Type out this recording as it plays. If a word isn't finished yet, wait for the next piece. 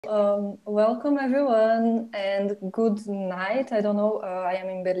Welcome everyone and good night. I don't know, I am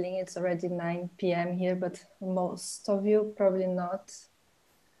in Berlin, it's already 9 p.m. here, but most of you probably not.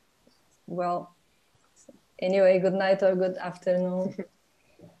 Well, anyway, good night or good afternoon.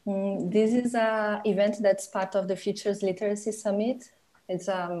 This is an event that's part of the Futures Literacy Summit. It's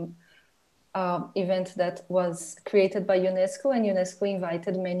an event that was created by UNESCO, and UNESCO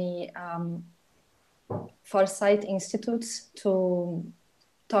invited many foresight institutes to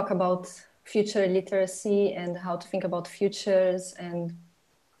talk about future literacy and how to think about futures, and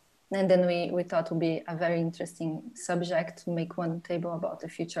then we thought it would be a very interesting subject to make one table about the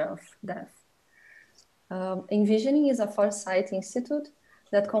future of death. Envisioning is a foresight institute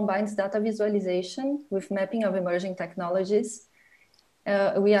that combines data visualization with mapping of emerging technologies.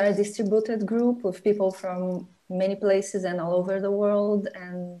 We are a distributed group with people from many places and all over the world,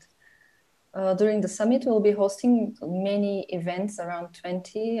 and during the summit, we'll be hosting many events, around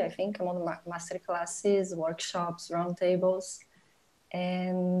 20, I think, among master classes, workshops, roundtables.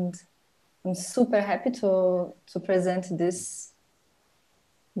 And I'm super happy to present this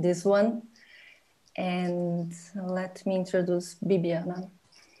one. And let me introduce Bibiana.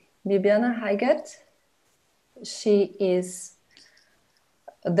 Bibiana Heygert, she is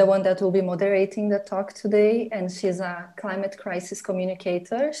the one that will be moderating the talk today, and she's a climate crisis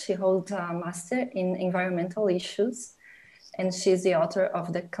communicator. She holds a master in environmental issues, and she's the author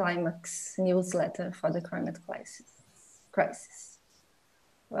of the Clímax newsletter for the climate crisis.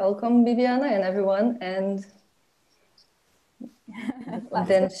 Welcome, Bibiana, and everyone, and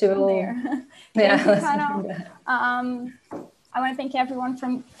then she will... I want to thank everyone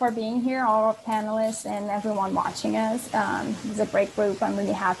for being here, all panelists and everyone watching us. It's a great group. I'm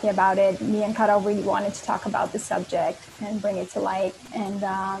really happy about it. Me and Carol really wanted to talk about the subject and bring it to light. And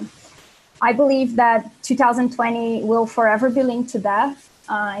I believe that 2020 will forever be linked to death.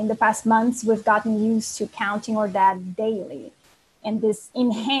 In the past months, we've gotten used to counting our dead daily. And this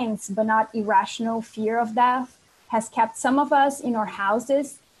enhanced but not irrational fear of death has kept some of us in our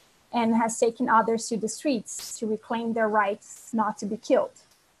houses and has taken others to the streets to reclaim their rights not to be killed.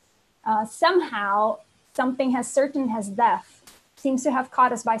 Somehow, something as certain as death seems to have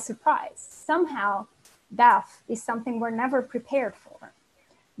caught us by surprise. Somehow, death is something we're never prepared for.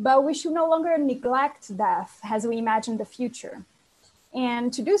 But we should no longer neglect death as we imagine the future.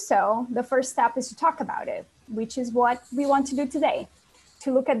 And to do so, the first step is to talk about it, which is what we want to do today,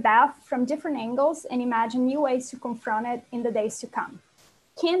 to look at death from different angles and imagine new ways to confront it in the days to come.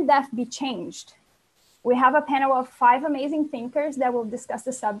 Can death be changed? We have a panel of 5 amazing thinkers that will discuss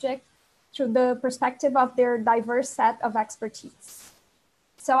the subject through the perspective of their diverse set of expertise.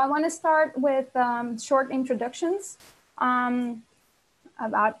 So I want to start with short introductions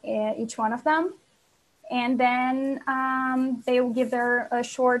about each one of them. And then they will give a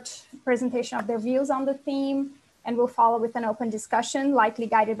short presentation of their views on the theme, and we'll follow with an open discussion, likely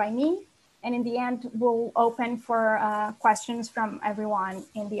guided by me. And in the end, we'll open for questions from everyone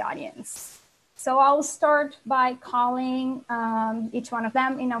in the audience. So I'll start by calling each one of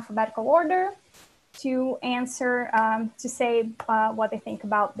them in alphabetical order to answer, to say what they think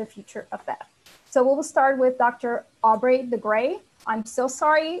about the future of death. So we'll start with Dr. Aubrey de Grey. I'm so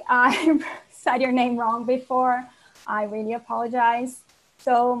sorry, I said your name wrong before. I really apologize.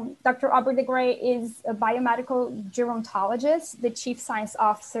 So Dr. Aubrey de Grey is a biomedical gerontologist, the chief science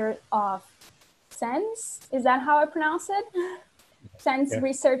officer of SENS, is that how I pronounce it? SENS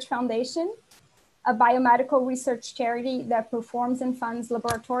Research Foundation, a biomedical research charity that performs and funds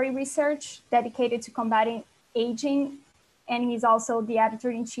laboratory research dedicated to combating aging. And he's also the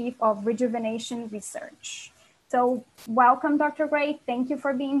editor-in-chief of Rejuvenation Research. So welcome, Dr. Grey. Thank you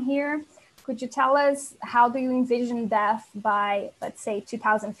for being here. Could you tell us, how do you envision death by, let's say,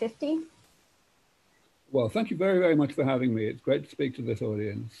 2050? Well, thank you very, very much for having me. It's great to speak to this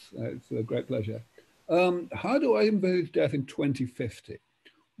audience. It's a great pleasure. How do I envisage death in 2050?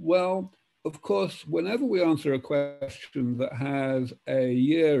 Well, of course, whenever we answer a question that has a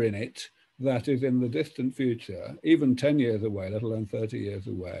year in it that is in the distant future, even 10 years away, let alone 30 years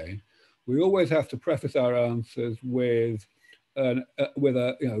away, we always have to preface our answers with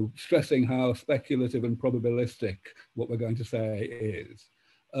stressing how speculative and probabilistic what we're going to say is.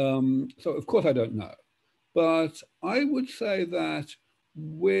 So of course I don't know, but I would say that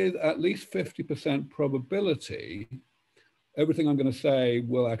with at least 50% probability, everything I'm going to say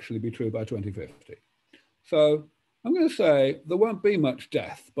will actually be true by 2050. So I'm going to say there won't be much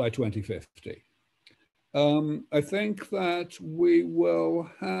death by 2050. I think that we will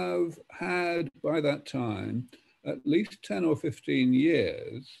have had by that time at least 10 or 15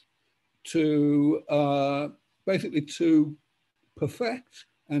 years to basically to perfect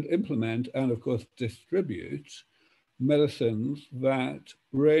and implement and, of course, distribute medicines that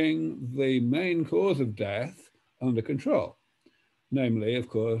bring the main cause of death under control, namely, of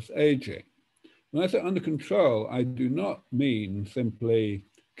course, aging. When I say under control, I do not mean simply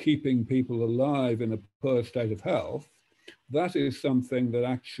keeping people alive in a poor state of health. That is something that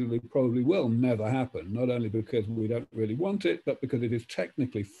actually probably will never happen, not only because we don't really want it, but because it is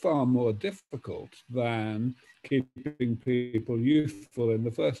technically far more difficult than keeping people youthful in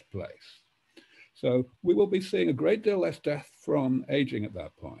the first place. So we will be seeing a great deal less death from aging at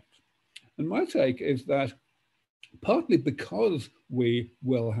that point. And my take is that partly because we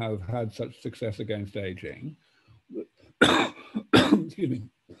will have had such success against aging, excuse me,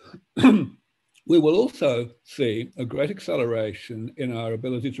 we will also see a great acceleration in our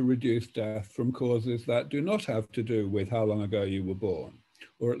ability to reduce death from causes that do not have to do with how long ago you were born,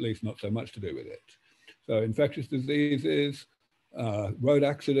 or at least not so much to do with it. So infectious diseases, road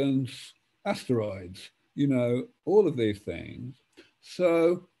accidents, asteroids, you know, all of these things.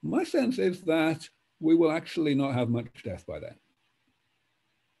 So my sense is that we will actually not have much death by then.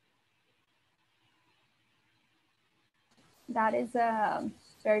 That is a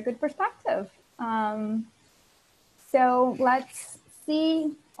very good perspective. So let's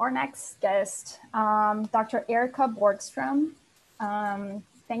see our next guest, Dr. Erica Borgstrom.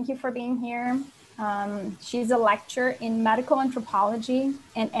 Thank you for being here. She's a lecturer in medical anthropology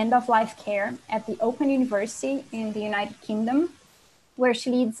and end-of-life care at the Open University in the United Kingdom, where she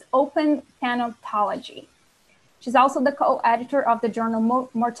leads open thanatology. She's also the co-editor of the journal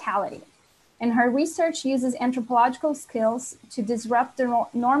Mortality, and her research uses anthropological skills to disrupt the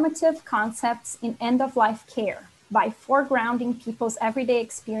normative concepts in end-of-life care by foregrounding people's everyday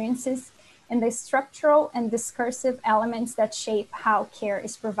experiences and the structural and discursive elements that shape how care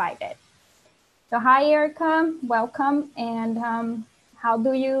is provided. So hi, Erica, welcome. And how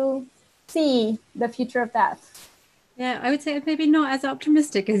do you see the future of death? Yeah, I would say maybe not as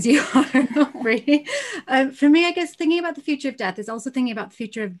optimistic as you are, Aubrey. For me, I guess thinking about the future of death is also thinking about the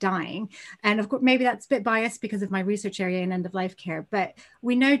future of dying. And of course, maybe that's a bit biased because of my research area in end-of-life care, but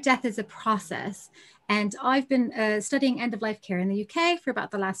we know death is a process. And I've been studying end-of-life care in the UK for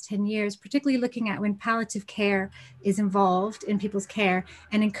about the last 10 years, particularly looking at when palliative care is involved in people's care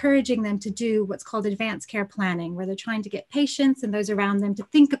and encouraging them to do what's called advanced care planning, where they're trying to get patients and those around them to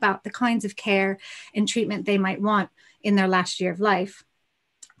think about the kinds of care and treatment they might want in their last year of life.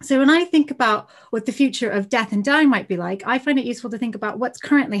 So when I think about what the future of death and dying might be like, I find it useful to think about what's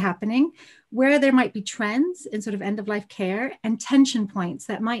currently happening, where there might be trends in sort of end-of-life care and tension points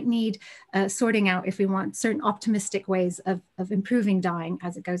that might need sorting out if we want certain optimistic ways of improving dying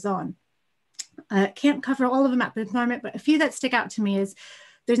as it goes on. Can't cover all of them at the moment, but a few that stick out to me is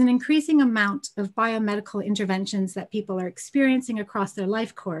there's an increasing amount of biomedical interventions that people are experiencing across their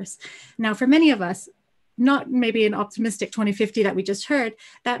life course. Now, for many of us, not maybe an optimistic 2050 that we just heard,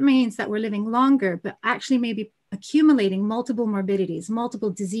 that means that we're living longer, but actually maybe accumulating multiple morbidities, multiple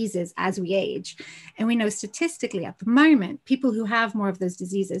diseases as we age. And we know statistically at the moment, people who have more of those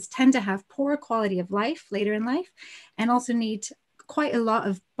diseases tend to have poor quality of life later in life and also need quite a lot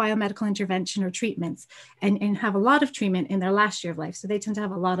of biomedical intervention or treatments and have a lot of treatment in their last year of life. So they tend to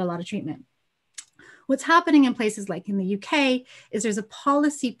have a lot of treatment. What's happening in places like in the UK is there's a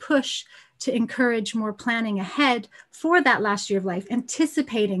policy push to encourage more planning ahead for that last year of life,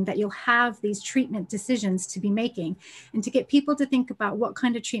 anticipating that you'll have these treatment decisions to be making and to get people to think about what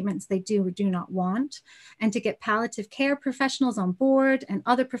kind of treatments they do or do not want, and to get palliative care professionals on board and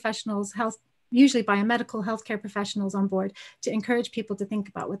other professionals, usually biomedical healthcare professionals on board, to encourage people to think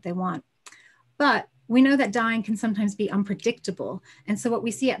about what they want. But we know that dying can sometimes be unpredictable. And so what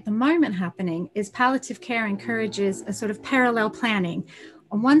we see at the moment happening is palliative care encourages a sort of parallel planning.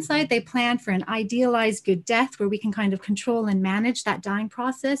 On one side, they plan for an idealized good death where we can kind of control and manage that dying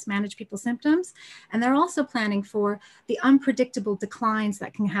process, manage people's symptoms. And they're also planning for the unpredictable declines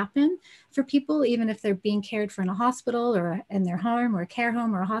that can happen for people, even if they're being cared for in a hospital or in their home or a care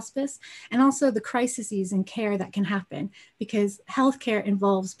home or a hospice, and also the crises in care that can happen because healthcare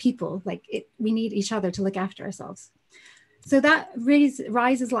involves people. We need each other to look after ourselves. So that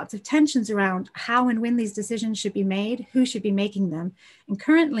raises lots of tensions around how and when these decisions should be made, who should be making them. And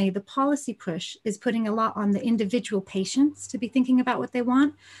currently the policy push is putting a lot on the individual patients to be thinking about what they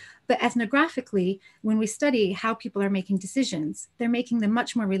want. But ethnographically, when we study how people are making decisions, they're making them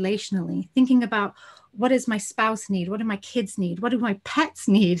much more relationally, thinking about what does my spouse need? What do my kids need? What do my pets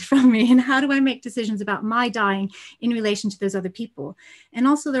need from me? And how do I make decisions about my dying in relation to those other people? And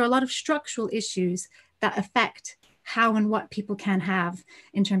also there are a lot of structural issues that affect how and what people can have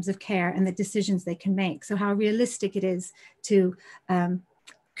in terms of care and the decisions they can make. So how realistic it is to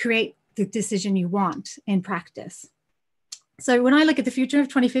create the decision you want in practice. So when I look at the future of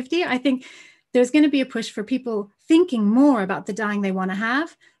 2050, I think there's going to be a push for people thinking more about the dying they want to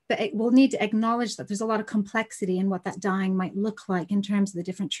have, but it will need to acknowledge that there's a lot of complexity in what that dying might look like in terms of the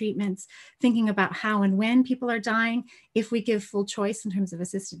different treatments, thinking about how and when people are dying, if we give full choice in terms of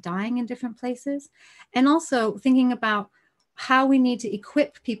assisted dying in different places, and also thinking about how we need to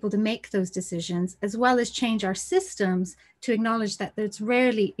equip people to make those decisions, as well as change our systems to acknowledge that it's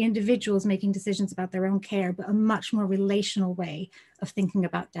rarely individuals making decisions about their own care, but a much more relational way of thinking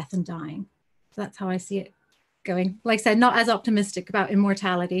about death and dying. So that's how I see it going. Like I said, not as optimistic about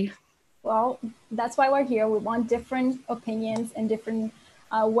immortality. Well, that's why we're here. We want different opinions and different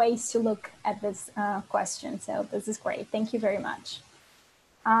ways to look at this question. So this is great. Thank you very much.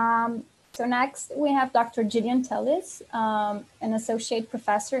 So next we have Dr. Gillian Tellis, an associate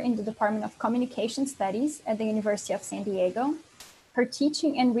professor in the Department of Communication Studies at the University of San Diego. Her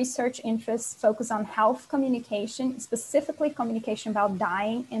teaching and research interests focus on health communication, specifically communication about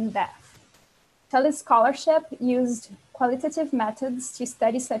dying and death. Tellis' scholarship used qualitative methods to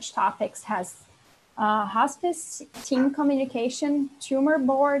study such topics as hospice, team communication, tumor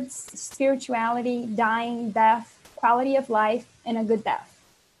boards, spirituality, dying, death, quality of life, and a good death.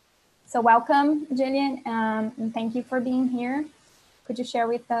 So welcome, Gillian, and thank you for being here. Could you share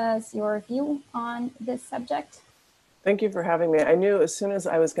with us your view on this subject? Thank you for having me. I knew as soon as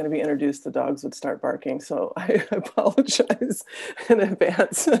I was going to be introduced, the dogs would start barking, so I apologize in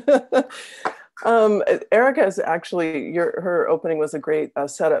advance. Erica is actually, her opening was a great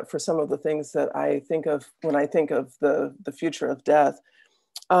setup for some of the things that I think of when I think of the future of death.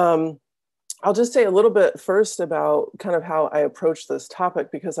 I'll just say a little bit first about kind of how I approach this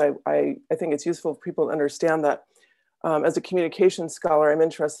topic, because I think it's useful for people to understand that as a communication scholar, I'm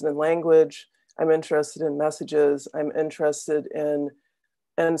interested in language, I'm interested in messages, I'm interested in,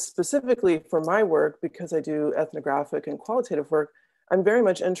 and specifically for my work, because I do ethnographic and qualitative work, I'm very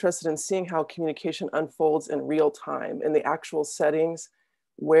much interested in seeing how communication unfolds in real time in the actual settings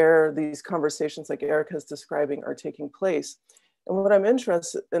where these conversations like Erica is describing are taking place. And what I'm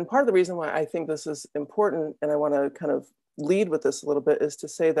interested in, part of the reason why I think this is important, and I want to kind of lead with this a little bit, is to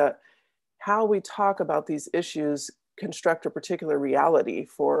say that how we talk about these issues construct a particular reality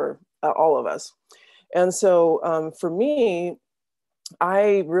for all of us. And so for me,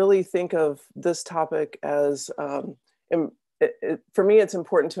 I really think of this topic as, for me, it's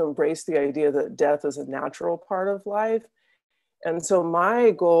important to embrace the idea that death is a natural part of life. And so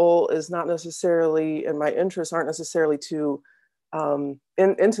my goal is not necessarily, and my interests aren't necessarily to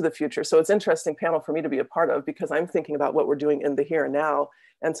into the future. So it's an interesting panel for me to be a part of, because I'm thinking about what we're doing in the here and now,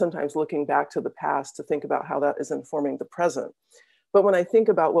 and sometimes looking back to the past to think about how that is informing the present. But when I think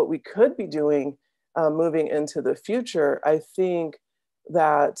about what we could be doing moving into the future, I think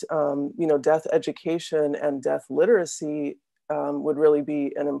that death education and death literacy would really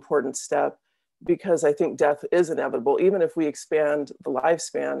be an important step, because I think death is inevitable. Even if we expand the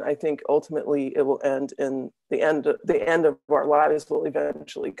lifespan, I think ultimately it will end in the end of our lives will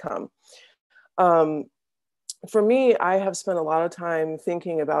eventually come. For me, I have spent a lot of time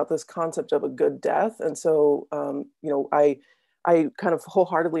thinking about this concept of a good death. And so, I kind of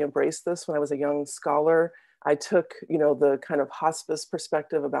wholeheartedly embraced this when I was a young scholar. I took, the kind of hospice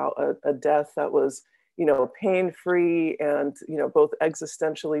perspective about a death that was, pain-free and, both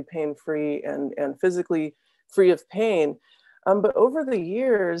existentially pain-free and physically free of pain. But over the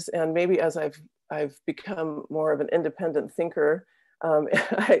years, and maybe as I've become more of an independent thinker,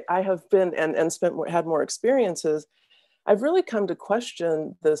 I have been and had more experiences, I've really come to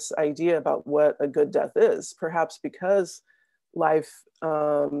question this idea about what a good death is, perhaps because I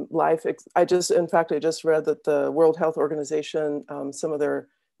just read that the World Health Organization, some of their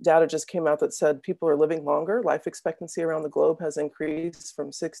data just came out that said people are living longer. Life expectancy around the globe has increased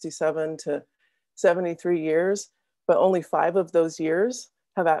from 67 to 73 years, but only 5 of those years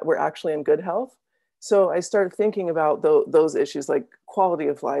were actually in good health. So I started thinking about those issues, like quality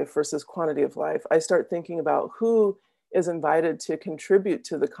of life versus quantity of life. I start thinking about who is invited to contribute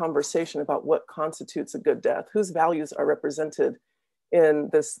to the conversation about what constitutes a good death, whose values are represented in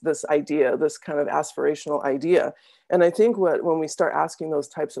this idea, this kind of aspirational idea. And I think when we start asking those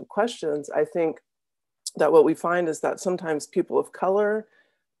types of questions, I think that what we find is that sometimes people of color,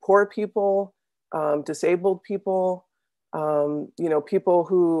 poor people, disabled people, people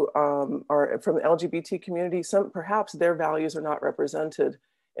who are from the LGBT community, perhaps their values are not represented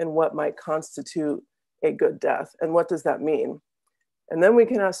in what might constitute a good death. And what does that mean? And then we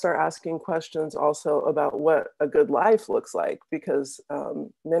can start asking questions also about what a good life looks like, because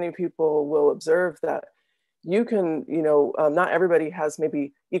many people will observe that, you can, you know, not everybody has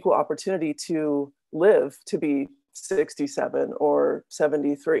maybe equal opportunity to live to be 67 or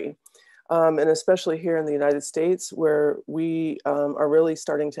 73. And especially here in the United States, where we are really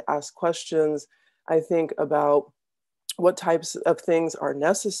starting to ask questions, I think, about what types of things are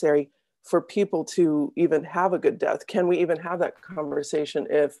necessary for people to even have a good death. Can we even have that conversation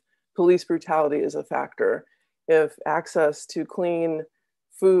if police brutality is a factor, if access to clean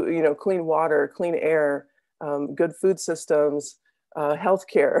food, you know, clean water, clean air, good food systems,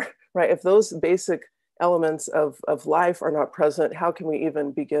 healthcare, right? If those basic elements of life are not present, how can we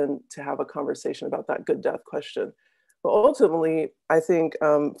even begin to have a conversation about that good death question? But ultimately, I think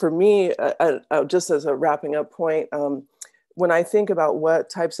for me, just as a wrapping up point, when I think about what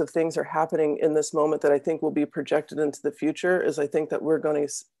types of things are happening in this moment that I think will be projected into the future, is I think that we're going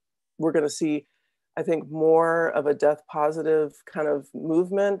to see, I think, more of a death positive kind of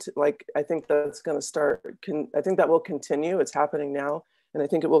movement. Like, I think that's going to start, I think that will continue. It's happening now, and I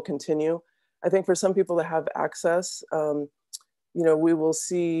think it will continue. I think for some people that have access, you know, we will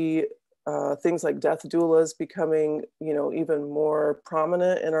see things like death doulas becoming, you know, even more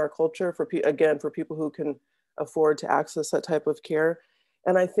prominent in our culture for people who can afford to access that type of care.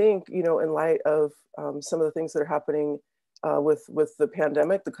 And I think, you know, in light of some of the things that are happening with the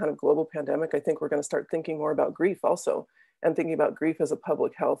pandemic, the kind of global pandemic, I think we're going to start thinking more about grief also, and thinking about grief as a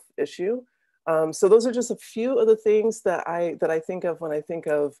public health issue. So those are just a few of the things that I think of when I think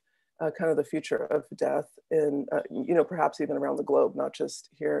of kind of the future of death in, you know, perhaps even around the globe, not just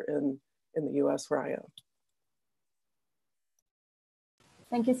here in the US where I am.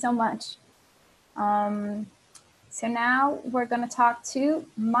 Thank you so much. So now we're going to talk to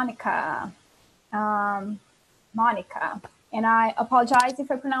Monica. Monica, and I apologize if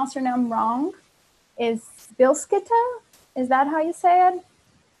I pronounce your name wrong. Is Bilskita? Is that how you say it?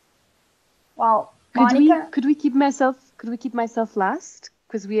 Well, Monica. Could we keep myself last?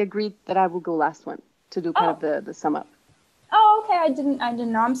 Because we agreed that I will go last one to do kind of the sum up. Oh, okay. I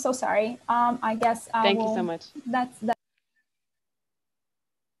didn't know. I'm so sorry. I guess Thank you so much. That's.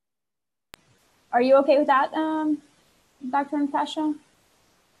 Are you okay with that, Dr. Natasha?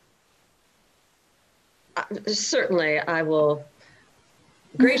 Certainly, I will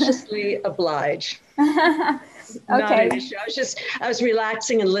graciously oblige. Okay. Not an issue. I was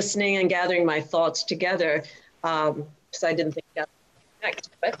relaxing and listening and gathering my thoughts together because I didn't think that next.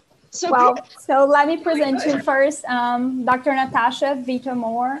 But so let me present you first, Dr. Natasha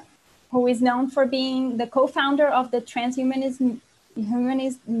Vita-More, who is known for being the co-founder of the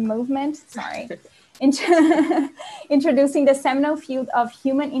humanist movement. Sorry. Introducing the seminal field of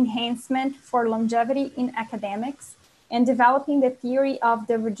human enhancement for longevity in academics, and developing the theory of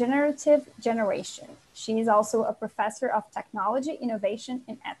the regenerative generation. She is also a professor of technology, innovation,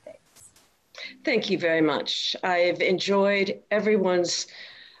 and ethics. Thank you very much. I've enjoyed everyone's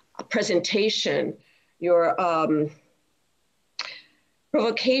presentation. Your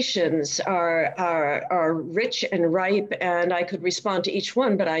provocations are rich and ripe, and I could respond to each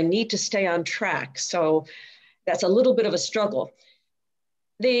one, but I need to stay on track. So that's a little bit of a struggle.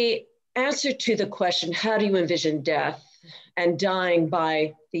 The answer to the question, how do you envision death and dying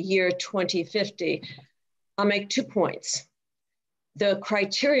by the year 2050? I'll make 2 points. The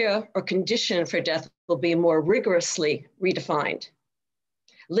criteria or condition for death will be more rigorously redefined.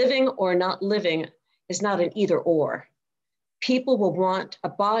 Living or not living is not an either or. People will want a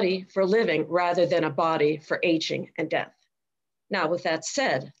body for living rather than a body for aging and death. Now, with that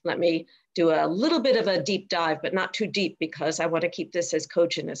said, let me do a little bit of a deep dive, but not too deep because I want to keep this as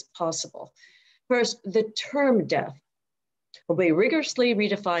cogent as possible. First, the term death will be rigorously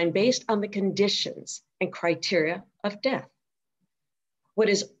redefined based on the conditions and criteria of death. What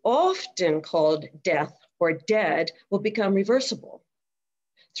is often called death or dead will become reversible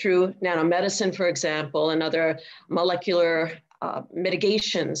through nanomedicine, for example, and other molecular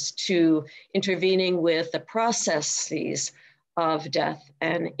mitigations to intervening with the processes of death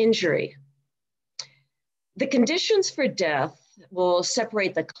and injury. The conditions for death will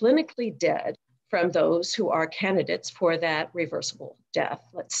separate the clinically dead from those who are candidates for that reversible death,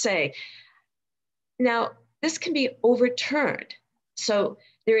 let's say. Now, this can be overturned. So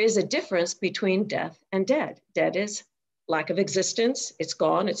there is a difference between death and dead. Dead is lack of existence, it's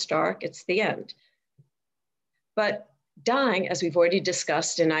gone, it's dark, it's the end. But dying, as we've already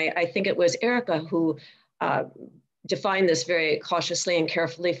discussed, and I think it was Erica who defined this very cautiously and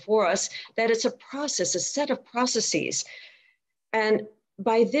carefully for us, that it's a process, a set of processes. And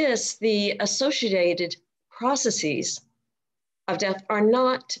by this, the associated processes of death are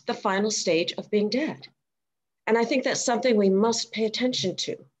not the final stage of being dead. And I think that's something we must pay attention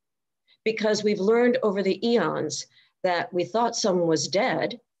to, because we've learned over the eons that we thought someone was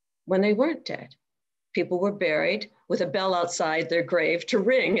dead when they weren't dead. People were buried with a bell outside their grave to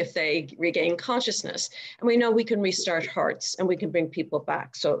ring if they regain consciousness. And we know we can restart hearts and we can bring people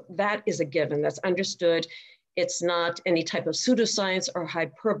back. So that is a given, that's understood. It's not any type of pseudoscience or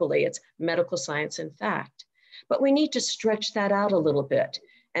hyperbole, it's medical science in fact. But we need to stretch that out a little bit.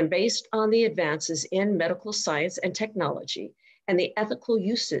 And based on the advances in medical science and technology and the ethical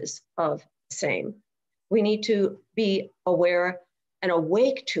uses of the same, we need to be aware and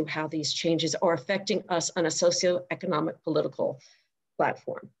awake to how these changes are affecting us on a socioeconomic political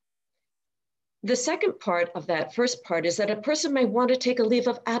platform. The second part of that first part is that a person may want to take a leave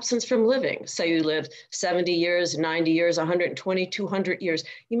of absence from living. Say you live 70 years, 90 years, 120, 200 years,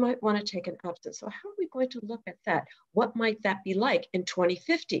 you might want to take an absence. So how are we going to look at that? What might that be like in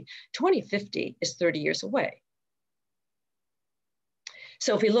 2050? 2050 is 30 years away.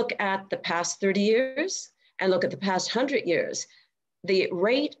 So if we look at the past 30 years and look at the past 100 years, the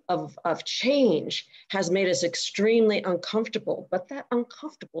rate of change has made us extremely uncomfortable, but that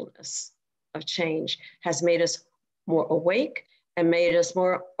uncomfortableness of change has made us more awake and made us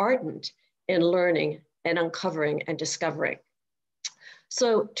more ardent in learning and uncovering and discovering.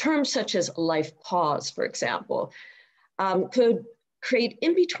 So terms such as life pause, for example, could create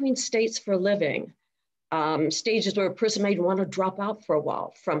in-between states for living, stages where a person may want to drop out for a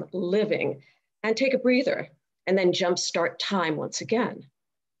while from living and take a breather and then jumpstart time once again.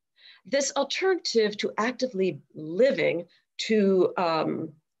 This alternative to actively living to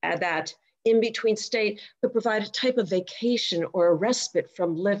that in-between state could provide a type of vacation or a respite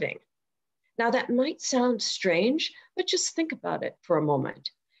from living. Now that might sound strange, but just think about it for a moment.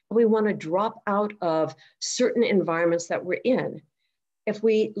 We want to drop out of certain environments that we're in. If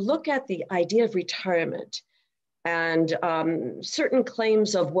we look at the idea of retirement and certain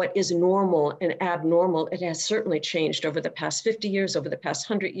claims of what is normal and abnormal, it has certainly changed over the past 50 years, over the past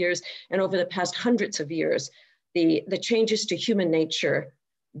 100 years, and over the past hundreds of years. The changes to human nature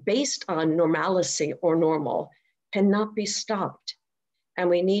based on normalcy or normal cannot be stopped. And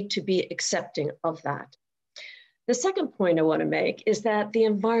we need to be accepting of that. The second point I want to make is that the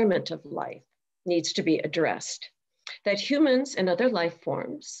environment of life needs to be addressed, that humans and other life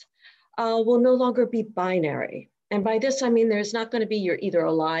forms will no longer be binary. And by this, I mean, there's not going to be you're either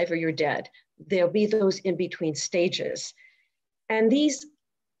alive or you're dead. There'll be those in-between stages. And these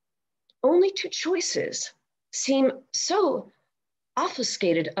only two choices seem so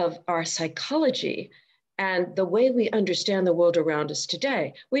obfuscated of our psychology and the way we understand the world around us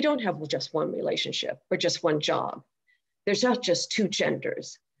today. We don't have just one relationship or just one job. There's not just two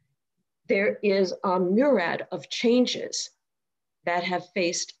genders. There is a myriad of changes that have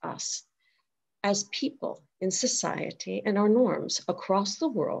faced us as people in society and our norms across the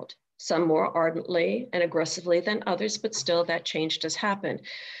world, some more ardently and aggressively than others, but still that change does happen.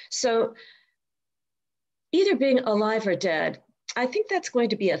 So either being alive or dead, I think that's going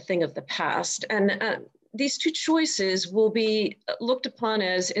to be a thing of the past. And these two choices will be looked upon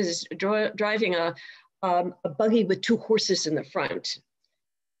as driving a buggy with two horses in the front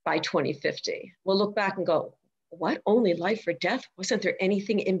by 2050. We'll look back and go, what, only life or death? Wasn't there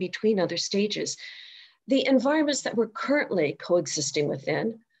anything in between other stages? The environments that we're currently coexisting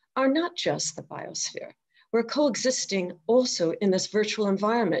within are not just the biosphere. We're coexisting also in this virtual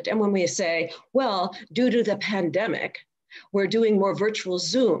environment. And when we say, well, due to the pandemic, we're doing more virtual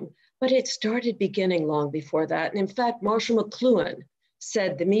Zoom, but it started beginning long before that. And in fact, Marshall McLuhan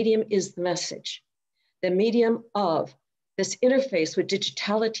said the medium is the message. The medium of this interface with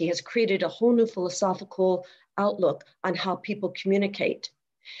digitality has created a whole new philosophical outlook on how people communicate.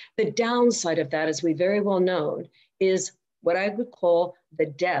 The downside of that, as we very well know, is what I would call the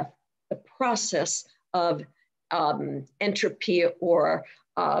death, the process of entropy or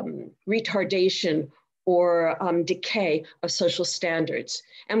retardation or decay of social standards.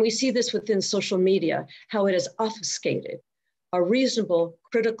 And we see this within social media, how it has obfuscated a reasonable,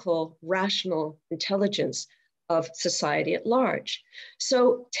 critical, rational intelligence of society at large.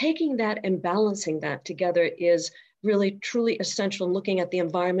 So taking that and balancing that together is really truly essential in looking at the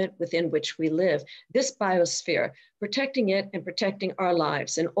environment within which we live. This biosphere, protecting it and protecting our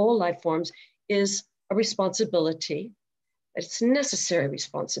lives and all life forms is a responsibility. It's a necessary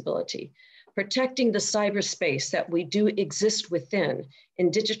responsibility. Protecting the cyberspace that we do exist within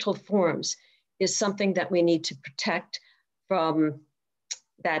in digital forms is something that we need to protect from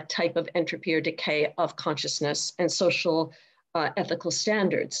that type of entropy or decay of consciousness and social ethical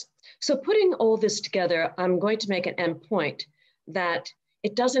standards. So putting all this together, I'm going to make an end point that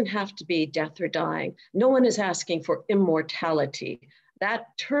it doesn't have to be death or dying. No one is asking for immortality.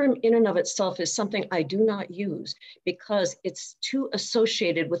 That term in and of itself is something I do not use because it's too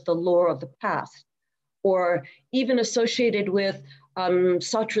associated with the lore of the past, or even associated with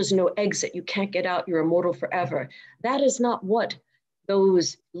Sartre's no exit, you can't get out, you're immortal forever. That is not what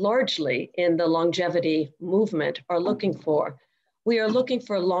those largely in the longevity movement are looking for. We are looking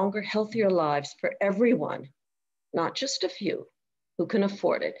for longer, healthier lives for everyone, not just a few who can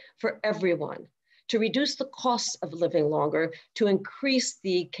afford it, for everyone, to reduce the costs of living longer, to increase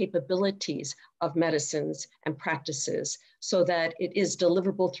the capabilities of medicines and practices so that it is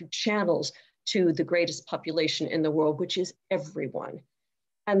deliverable through channels to the greatest population in the world, which is everyone.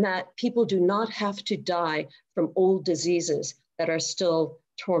 And that people do not have to die from old diseases that are still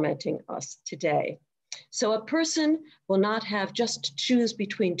tormenting us today. So a person will not have just to choose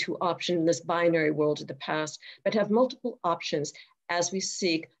between two options in this binary world of the past, but have multiple options as we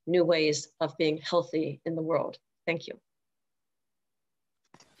seek new ways of being healthy in the world. Thank you.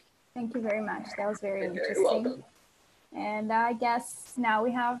 Thank you very much. That was very interesting. You're welcome. And I guess now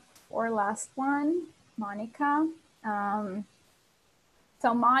we have our last one, Monica.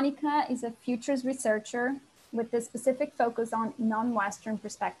 So Monica is a futures researcher with a specific focus on non-Western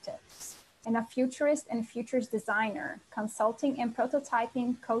perspectives, and a futurist and futures designer, consulting and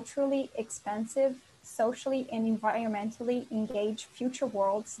prototyping culturally expansive, socially and environmentally engaged future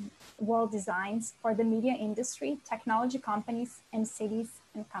world designs for the media industry, technology companies, and cities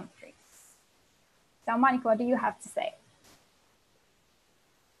and countries. So Monica, what do you have to say?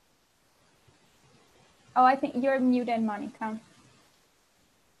 Oh, I think you're muted, Monica.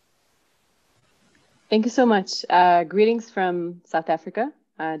 Thank you so much. Greetings from South Africa,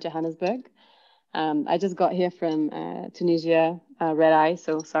 Johannesburg. I just got here from Tunisia, red eye,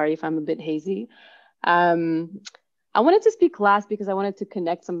 so sorry if I'm a bit hazy. I wanted to speak last because I wanted to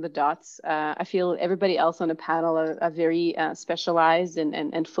connect some of the dots. I feel everybody else on the panel are very specialized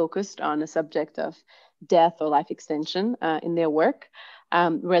and focused on the subject of death or life extension in their work.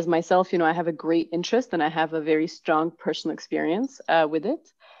 Whereas myself, I have a great interest and I have a very strong personal experience with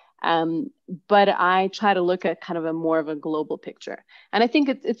it. But I try to look at kind of a more of a global picture. And I think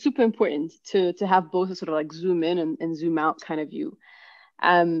it's super important to have both a sort of like zoom in and zoom out kind of view.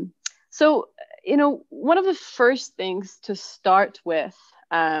 So, one of the first things to start with,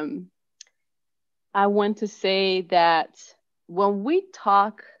 I want to say that when we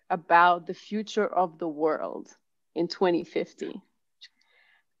talk about the future of the world in 2050,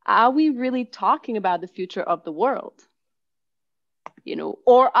 are we really talking about the future of the world?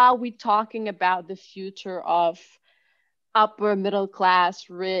 Or are we talking about the future of upper middle class,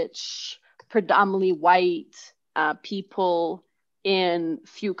 rich, predominantly white people in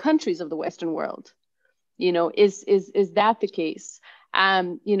few countries of the Western world? Is that the case?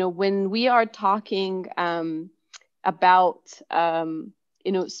 When we are talking about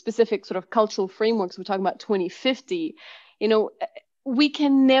specific sort of cultural frameworks, we're talking about 2050, we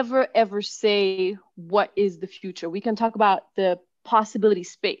can never ever say what is the future. We can talk about the possibility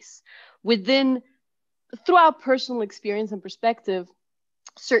space through our personal experience and perspective.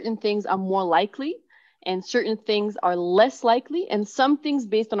 Certain things are more likely and certain things are less likely, and some things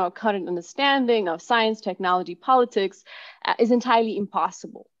based on our current understanding of science, technology, politics is entirely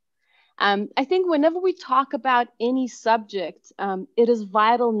impossible. I think whenever we talk about any subject, it is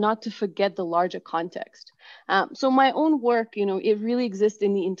vital not to forget the larger context. So my own work, it really exists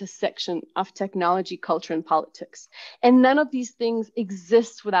in the intersection of technology, culture, and politics. And none of these things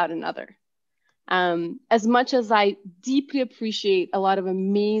exists without another. As much as I deeply appreciate a lot of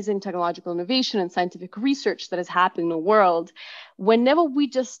amazing technological innovation and scientific research that is happening in the world, whenever we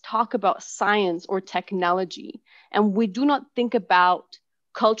just talk about science or technology, and we do not think about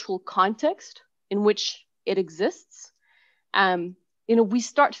cultural context in which it exists, we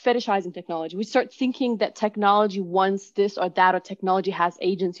start fetishizing technology. We start thinking that technology wants this or that, or technology has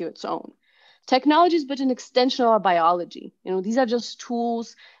agency of its own. Technology is but an extension of our biology. These are just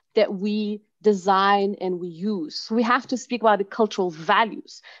tools that we design and we use. So we have to speak about the cultural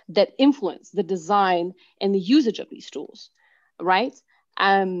values that influence the design and the usage of these tools, right?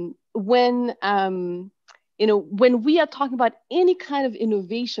 When we are talking about any kind of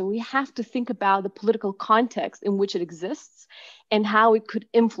innovation, we have to think about the political context in which it exists and how it could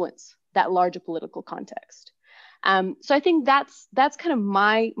influence that larger political context. So I think that's kind of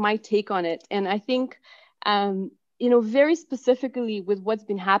my take on it. And I think, very specifically with what's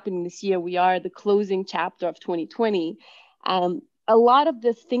been happening this year, we are the closing chapter of 2020. A lot of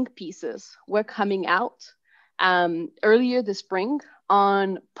the think pieces were coming out earlier this spring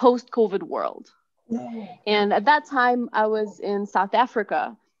on post-COVID world. And at that time, I was in South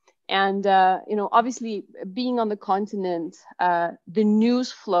Africa, And, obviously being on the continent, the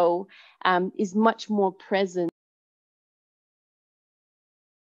news flow is much more present.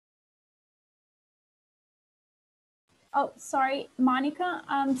 Oh, sorry, Monica,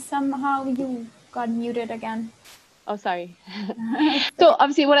 somehow you got muted again. Oh, sorry. So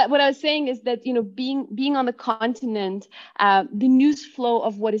obviously what I was saying is that, being on the continent, the news flow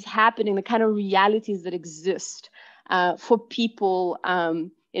of what is happening, the kind of realities that exist for people,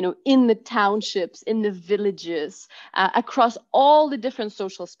 in the townships, in the villages, across all the different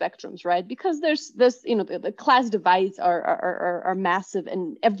social spectrums, right? Because there's the class divides are massive,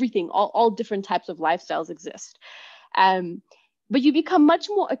 and everything, all different types of lifestyles exist. But you become much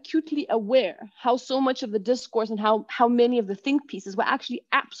more acutely aware how so much of the discourse and how many of the think pieces were actually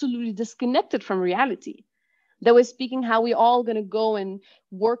absolutely disconnected from reality. They were speaking how we all going to go and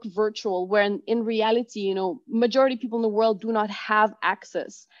work virtual, when in reality, majority of people in the world do not have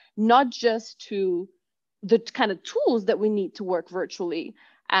access, not just to the kind of tools that we need to work virtually,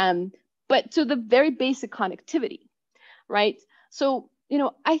 but to the very basic connectivity, right? So,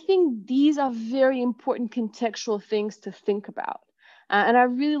 I think these are very important contextual things to think about. And I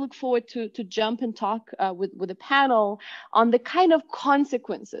really look forward to jump and talk with a panel on the kind of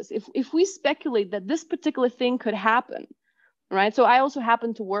consequences. If we speculate that this particular thing could happen, right? So I also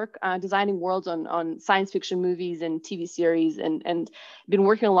happen to work designing worlds on science fiction movies and TV series, and been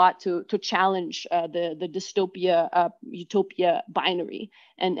working a lot to challenge the dystopia utopia binary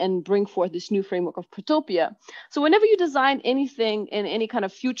and bring forth this new framework of protopia. So whenever you design anything in any kind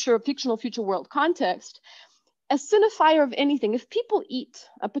of fictional future world context, a signifier of anything, if people eat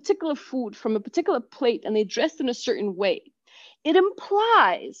a particular food from a particular plate and they dress in a certain way, it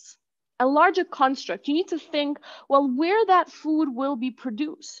implies a larger construct. You need to think, well, where that food will be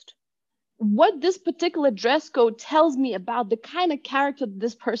produced, what this particular dress code tells me about the kind of character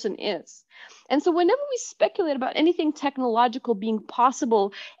this person is. And so whenever we speculate about anything technological being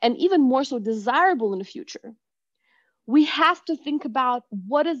possible, and even more so desirable in the future, we have to think about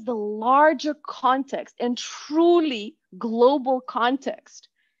what is the larger context and truly global context,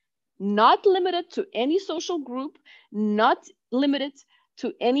 not limited to any social group, not limited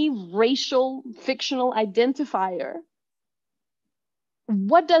to any racial fictional identifier.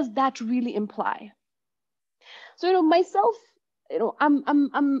 What does that really imply? So, myself,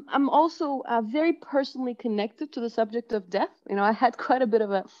 I'm also very personally connected to the subject of death. I had quite a bit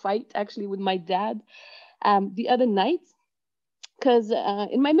of a fight actually with my dad the other night, because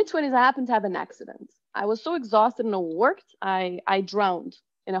in my mid-20s, I happened to have an accident. I was so exhausted and overworked, I drowned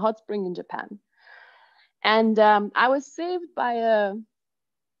in a hot spring in Japan. And I was saved by a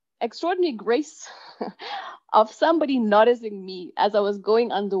extraordinary grace of somebody noticing me as I was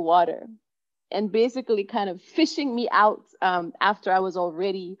going underwater and basically kind of fishing me out after I was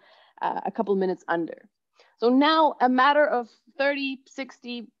already a couple minutes under. So now, a matter of 30,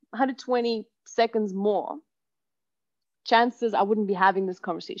 60, 120 seconds more, chances I wouldn't be having this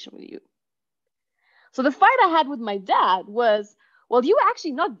conversation with you. So the fight I had with my dad was, well, you were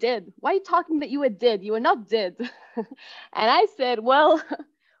actually not dead. Why are you talking that you were dead? You were not dead. And I said, well,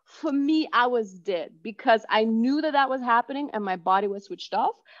 for me, I was dead because I knew that was happening and my body was switched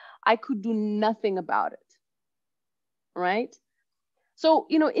off. I could do nothing about it, right? So,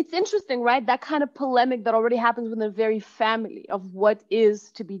 it's interesting, right? That kind of polemic that already happens within the very family of what is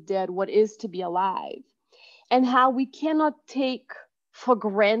to be dead, what is to be alive, and how we cannot take for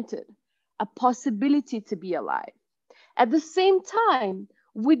granted a possibility to be alive. At the same time,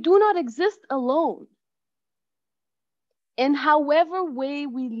 we do not exist alone. And however way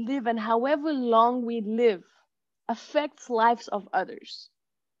we live and however long we live affects lives of others.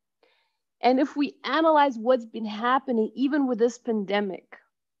 And if we analyze what's been happening, even with this pandemic,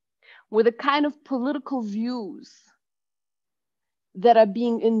 with the kind of political views that are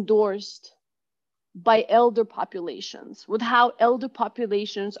being endorsed by elder populations, with how elder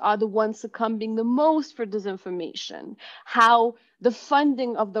populations are the ones succumbing the most for disinformation, how the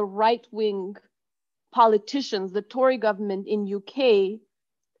funding of the right-wing politicians, the Tory government in UK,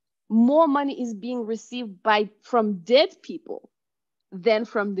 more money is being received from dead people than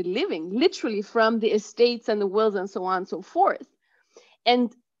from the living, literally from the estates and the wills and so on and so forth.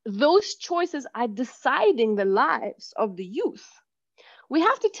 And those choices are deciding the lives of the youth. We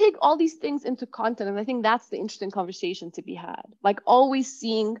have to take all these things into context, and I think that's the interesting conversation to be had. Like always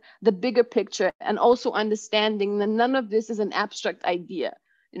seeing the bigger picture and also understanding that none of this is an abstract idea.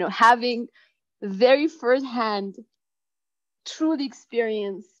 Having very firsthand, truly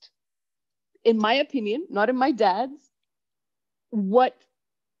experienced, in my opinion, not in my dad's, what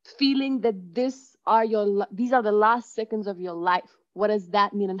feeling that these are the last seconds of your life, What does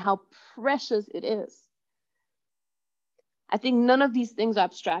that mean, and how precious it is? I think none of these things are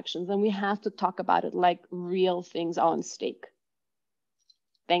abstractions, and we have to talk about it like real things are on stake.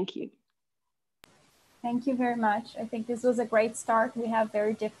 Thank you. Thank you very much. I think this was a great start. We have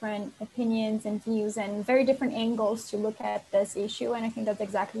very different opinions and views and very different angles to look at this issue. And I think that's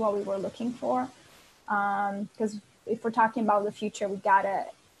exactly what we were looking for. Because if we're talking about the future, we gotta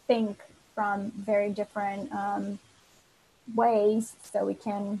think from very different ways so we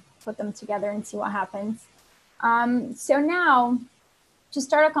can put them together and see what happens. So now, to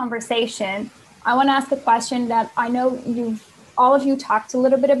start a conversation, I want to ask a question that I know all of you talked a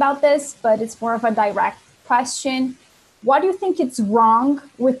little bit about this, but it's more of a direct question. What do you think is wrong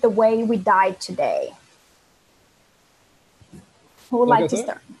with the way we die today? Who would like to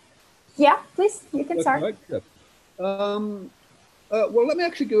start? Yeah, please, you can start. Well, let me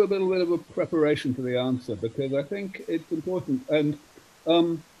actually give a little bit of a preparation for the answer, because I think it's important. And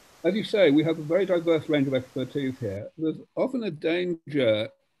as you say, we have a very diverse range of expertise here. There's often a danger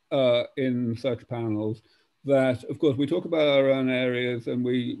in such panels that, of course, we talk about our own areas and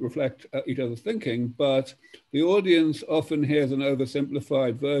we reflect each other's thinking, but the audience often hears an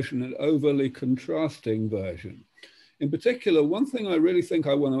oversimplified version, an overly contrasting version. In particular, one thing I really think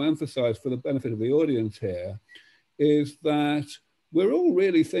I want to emphasize for the benefit of the audience here is that we're all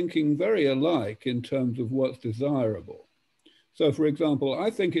really thinking very alike in terms of what's desirable. So, for example, I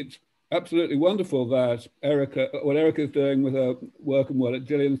think it's absolutely wonderful that what Erica's doing with her work and what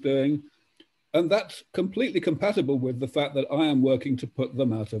Gillian's doing, and that's completely compatible with the fact that I am working to put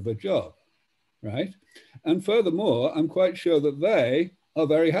them out of a job, right? And furthermore, I'm quite sure that they are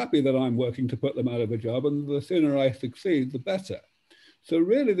very happy that I'm working to put them out of a job, and the sooner I succeed, the better. So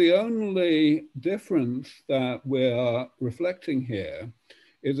really the only difference that we're reflecting here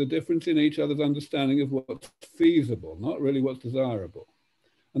is a difference in each other's understanding of what's feasible, not really what's desirable.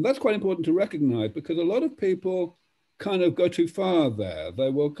 And that's quite important to recognize, because a lot of people kind of go too far there. They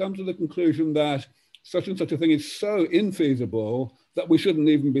will come to the conclusion that such and such a thing is so infeasible that we shouldn't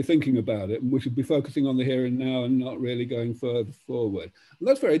even be thinking about it, and we should be focusing on the here and now and not really going further forward. And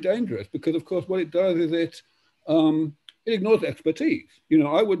that's very dangerous, because of course what it does is it ignores expertise. You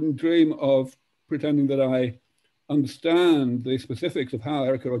know, I wouldn't dream of pretending that I understand the specifics of how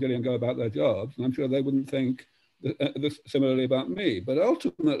Erica or Gillian go about their jobs, and I'm sure they wouldn't think this similarly about me. But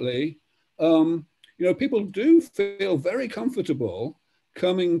ultimately, you know, people do feel very comfortable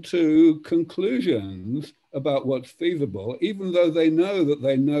coming to conclusions about what's feasible, even though they know that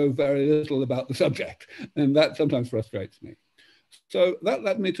they know very little about the subject. And that sometimes frustrates me. So that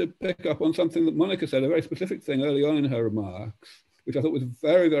led me to pick up on something that Monica said, a very specific thing early on in her remarks, which I thought was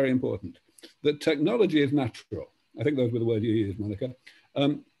very, very important, that technology is natural. I think those were the words you used, Monica.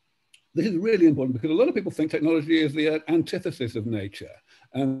 This is really important because a lot of people think technology is the antithesis of nature,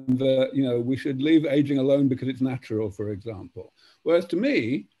 and you know, we should leave aging alone because it's natural, for example. Whereas to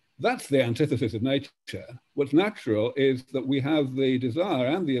me, that's the antithesis of nature. What's natural is that we have the desire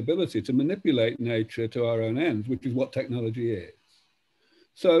and the ability to manipulate nature to our own ends, which is what technology is.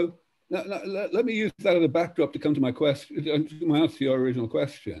 So let me use that as a backdrop to come to my question, my answer to your original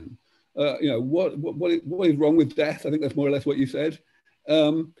question. You know, what is wrong with death? I think that's more or less what you said.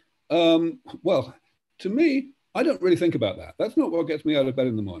 Well, to me, I don't really think about that. That's not what gets me out of bed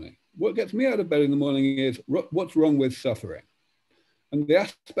in the morning. What gets me out of bed in the morning is what's wrong with suffering. And the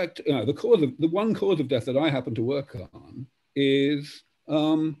aspect, you know, the one cause of death that I happen to work on is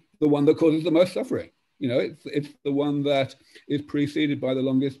the one that causes the most suffering. You know, it's the one that is preceded by the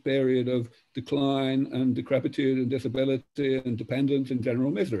longest period of decline and decrepitude and disability and dependence and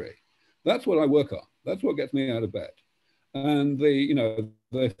general misery. That's what I work on. That's what gets me out of bed. And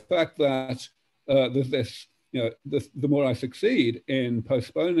the fact that there's this, you know, the more I succeed in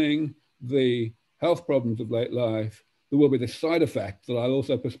postponing the health problems of late life, there will be this side effect that I'll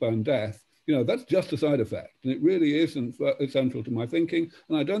also postpone death. You know, that's just a side effect, and it really isn't central to my thinking,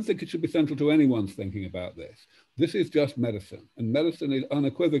 and I don't think it should be central to anyone's thinking about this. This is just medicine, and medicine is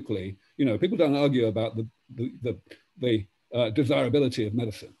unequivocally, you know, people don't argue about the desirability of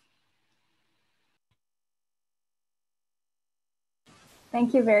medicine.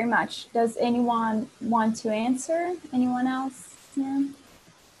 Thank you very much. Does anyone want to answer? Anyone else? Yeah.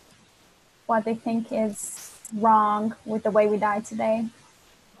 What they think is wrong with the way we die today?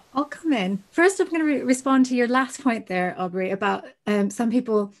 I'll come in. First, I'm going to respond to your last point there, Aubrey, about some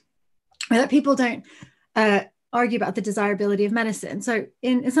people, that people don't argue about the desirability of medicine. So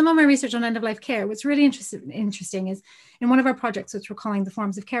in some of my research on end-of-life care, what's really interesting is in one of our projects, which we're calling the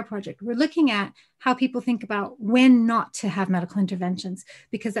Forms of Care Project, we're looking at how people think about when not to have medical interventions,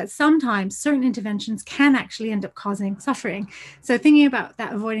 because that sometimes certain interventions can actually end up causing suffering. So thinking about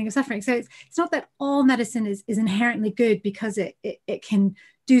that avoiding of suffering. So it's not that all medicine is inherently good because it can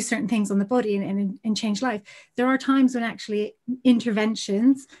do certain things on the body and change life. There are times when actually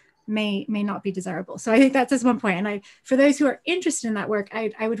interventions may not be desirable. So I think that's just one point. And for those who are interested in that work,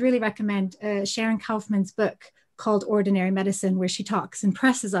 I would really recommend Sharon Kaufman's book called Ordinary Medicine, where she talks and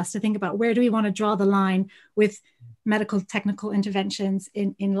presses us to think about where do we want to draw the line with medical technical interventions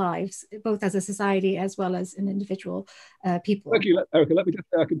in lives, both as a society as well as in individual people. Thank you, Erica. Let me just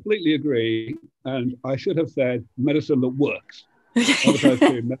say I completely agree. And I should have said medicine that works. As opposed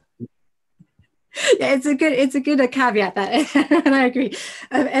to medicine. Yeah, it's a good caveat that, and I agree.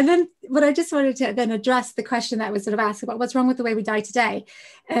 And then what I just wanted to then address the question that was sort of asked about what's wrong with the way we die today.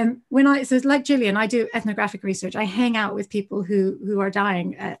 So like Gillian, I do ethnographic research. I hang out with people who are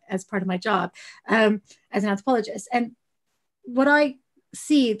dying as part of my job as an anthropologist. And what I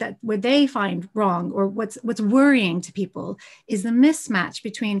see that where they find wrong or what's worrying to people is the mismatch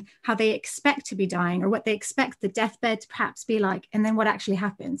between how they expect to be dying or what they expect the deathbed to perhaps be like, and then what actually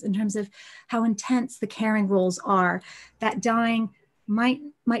happens in terms of how intense the caring roles are, that dying might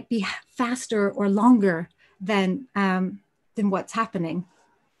be faster or longer than what's happening.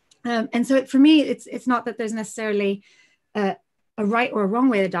 And so for me, it's not that there's necessarily a right or a wrong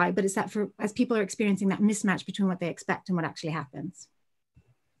way to die, but it's that as people are experiencing that mismatch between what they expect and what actually happens.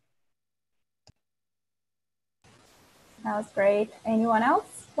 That was great. Anyone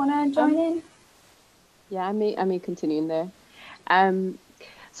else want to join in? Yeah, I may continue in there.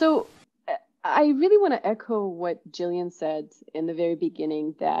 So I really want to echo what Gillian said in the very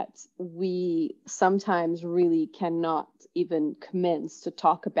beginning, that we sometimes really cannot even commence to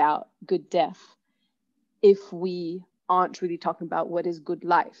talk about good death if we aren't really talking about what is good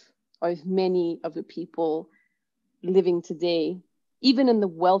life, or if many of the people living today, even in the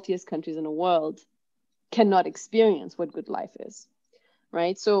wealthiest countries in the world, cannot experience what good life is,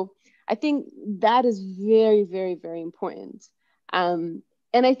 right? So I think that is very, very, very important. And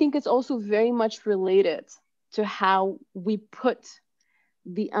I think it's also very much related to how we put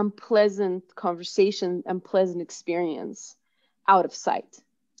the unpleasant conversation, unpleasant experience out of sight,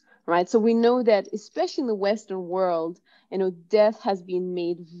 right? So we know that, especially in the Western world, death has been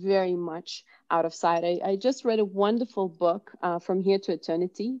made very much out of sight. I just read a wonderful book, From Here to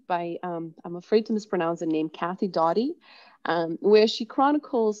Eternity, by, I'm afraid to mispronounce the name, Kathy Doughty, where she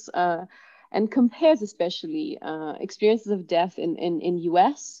chronicles and compares especially experiences of death in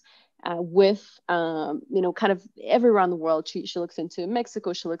US with, kind of everywhere around the world. She looks into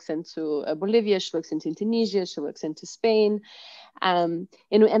Mexico, she looks into Bolivia, she looks into Indonesia, she looks into Spain. And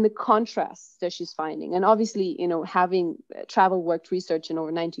the contrasts that she's finding. And obviously, having travel, worked, research in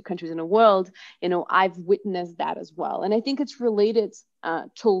over 90 countries in the world, I've witnessed that as well. And I think it's related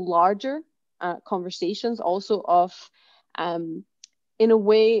to larger conversations also of, in a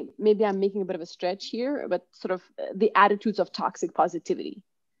way, maybe I'm making a bit of a stretch here, but sort of the attitudes of toxic positivity.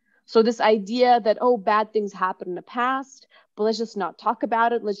 So this idea that, oh, bad things happened in the past, but let's just not talk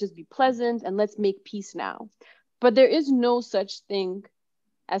about it. Let's just be pleasant and let's make peace now. But there is no such thing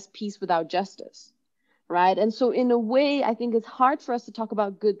as peace without justice, right? And so in a way, I think it's hard for us to talk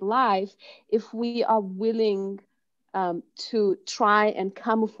about good life if we are willing to try and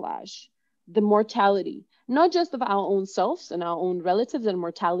camouflage the mortality, not just of our own selves and our own relatives and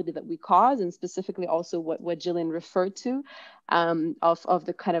mortality that we cause, and specifically also what Gillian referred to of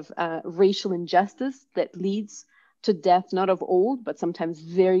the kind of racial injustice that leads to death, not of old, but sometimes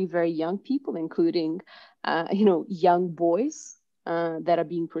very, very young people, including young boys that are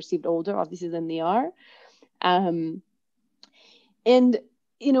being perceived older, obviously, than they are. And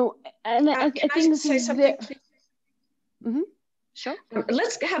I think this is something. Mm-hmm. Sure.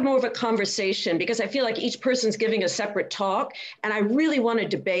 Let's have more of a conversation, because I feel like each person's giving a separate talk, and I really want to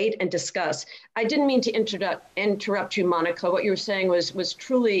debate and discuss. I didn't mean to interrupt you, Monica. What you were saying was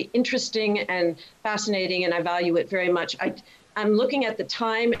truly interesting and fascinating, and I value it very much. I'm looking at the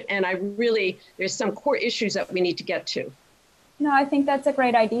time, and there's some core issues that we need to get to. No, I think that's a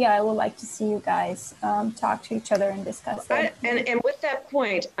great idea. I would like to see you guys talk to each other and discuss it. And with that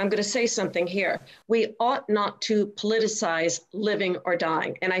point, I'm going to say something here. We ought not to politicize living or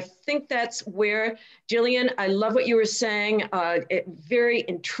dying. And I think that's where, Gillian, I love what you were saying. Very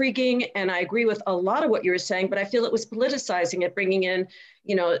intriguing. And I agree with a lot of what you were saying, but I feel it was politicizing it, bringing in,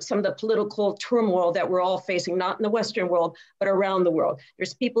 you know, some of the political turmoil that we're all facing, not in the Western world, but around the world.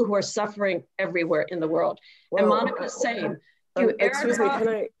 There's people who are suffering everywhere in the world. Well, and Monica's saying, excuse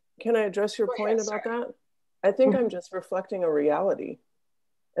me, can I address your point about that? I think I'm just reflecting a reality.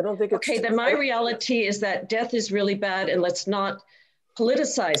 I don't think it's okay. Then my reality is that death is really bad, and let's not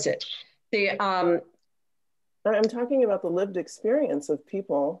politicize it. I'm talking about the lived experience of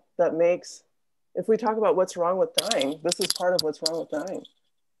people that makes. If we talk about what's wrong with dying, this is part of what's wrong with dying.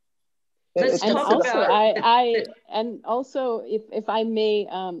 Let's talk about and also if I may,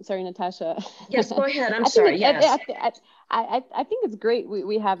 sorry, Natasha. Yes, go ahead. I'm sorry. Yes. I think it's great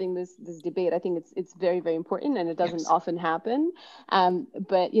we having this debate. I think it's very, very important, and it doesn't often happen.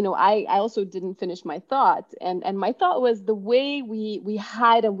 But you know, I also didn't finish my thought, and my thought was the way we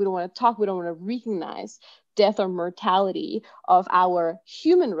hide and we don't want to talk, we don't want to recognize death or mortality of our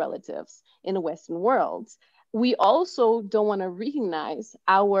human relatives in the Western world. We also don't want to recognize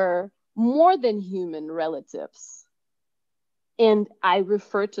our more than human relatives. And I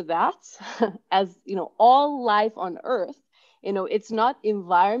refer to that as, you know, all life on Earth. You know, it's not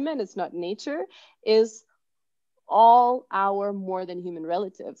environment, it's not nature, is all our more than human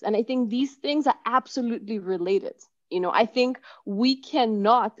relatives. And I think these things are absolutely related. You know, I think we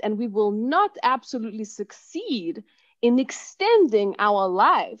cannot and we will not absolutely succeed in extending our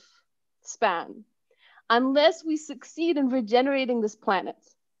life span unless we succeed in regenerating this planet.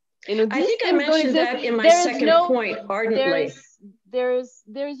 You know, I think I mentioned that in my second point ardently. There's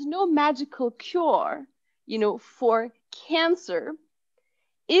no magical cure, you know, for cancer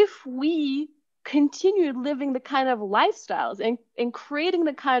if we continue living the kind of lifestyles and creating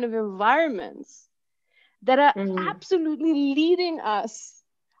the kind of environments that are absolutely leading us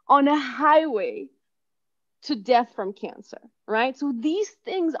on a highway to death from cancer, right? So these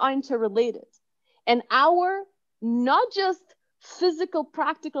things are interrelated. And our not just physical,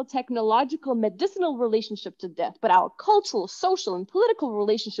 practical, technological, medicinal relationship to death, but our cultural, social, and political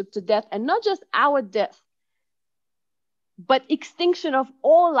relationship to death, and not just our death, but extinction of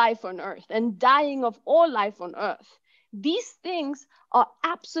all life on Earth and dying of all life on Earth. These things are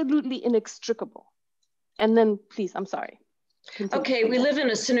absolutely inextricable. And then, please, I'm sorry. Continue. Okay, we live in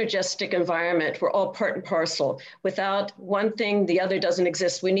a synergistic environment. We're all part and parcel. Without one thing, the other doesn't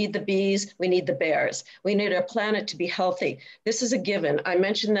exist. We need the bees, we need the bears. We need our planet to be healthy. This is a given. I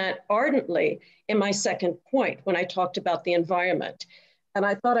mentioned that ardently in my second point when I talked about the environment. And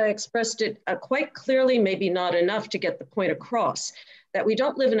I thought I expressed it quite clearly, maybe not enough to get the point across, that we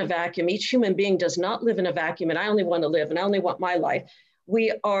don't live in a vacuum. Each human being does not live in a vacuum, and I only want to live, and I only want my life.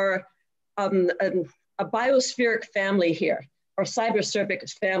 We are a biospheric family here, or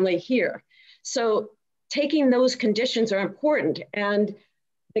cyberspheric family here. So taking those conditions are important. And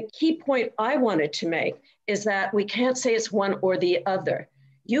the key point I wanted to make is that we can't say it's one or the other.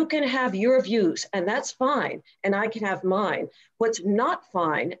 You can have your views, and that's fine, and I can have mine. What's not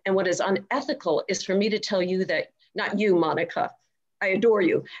fine and what is unethical is for me to tell you that, not you, Monica, I adore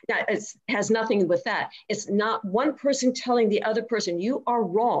you. It has nothing with that. It's not one person telling the other person, you are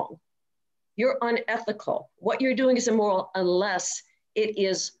wrong. You're unethical. What you're doing is immoral unless it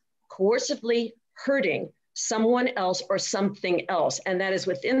is coercively hurting someone else or something else. And that is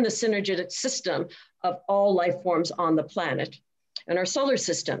within the synergetic system of all life forms on the planet and our solar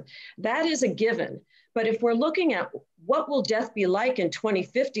system. That is a given. But if we're looking at what will death be like in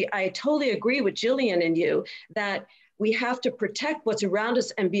 2050, I totally agree with Jillian and you that we have to protect what's around us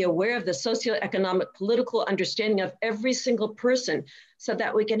and be aware of the socioeconomic, political understanding of every single person so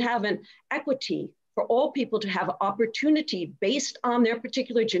that we can have an equity for all people to have opportunity based on their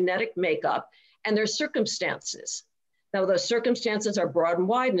particular genetic makeup and their circumstances. Now, those circumstances are broad and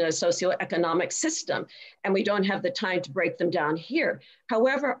wide in a socioeconomic system, and we don't have the time to break them down here.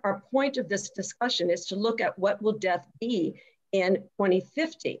 However, our point of this discussion is to look at what will death be in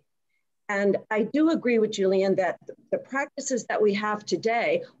 2050. And I do agree with Julian that the practices that we have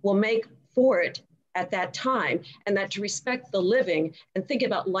today will make for it at that time, and that to respect the living and think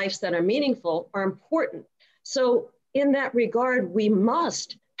about lives that are meaningful are important. So in that regard, we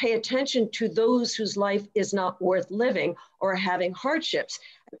must pay attention to those whose life is not worth living or having hardships.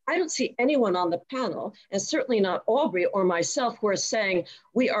 I don't see anyone on the panel, and certainly not Aubrey or myself, who are saying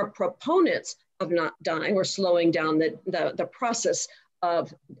we are proponents of not dying or slowing down the process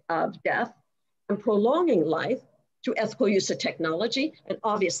of death and prolonging life through ethical use of technology and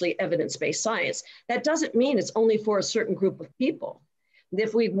obviously evidence-based science. That doesn't mean it's only for a certain group of people. And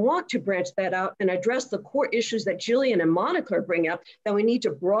if we want to branch that out and address the core issues that Jillian and Monica bring up, then we need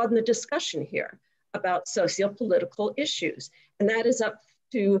to broaden the discussion here about socio-political issues. And that is up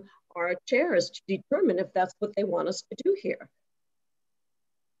to our chairs to determine if that's what they want us to do here.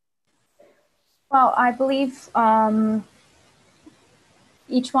 Well, I believe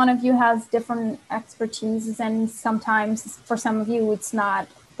each one of you has different expertise, and sometimes for some of you, it's not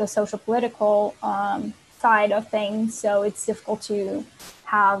the social political side of things. So it's difficult to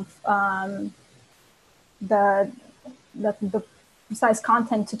have the precise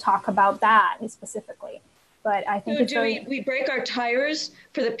content to talk about that specifically. But I think it's very... we break our tires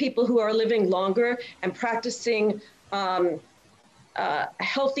for the people who are living longer and practicing a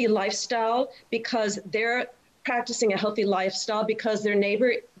healthy lifestyle because they're practicing a healthy lifestyle because their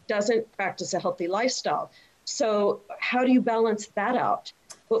neighbor doesn't practice a healthy lifestyle. So how do you balance that out?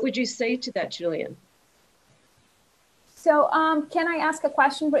 What would you say to that, Julian? So can I ask a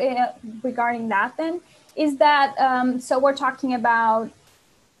question regarding that then? Is that, so we're talking about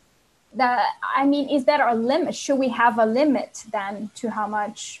that, I mean, is there a limit? Should we have a limit then to how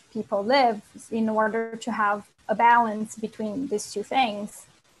much people live in order to have a balance between these two things?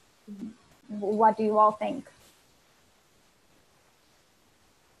 What do you all think?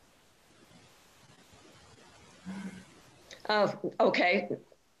 Okay,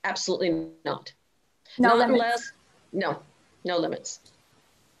 absolutely not. No not limits. Unless, no limits.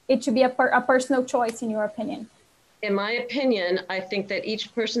 It should be a personal choice in your opinion. In my opinion, I think that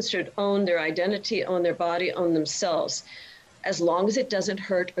each person should own their identity, own their body, own themselves, as long as it doesn't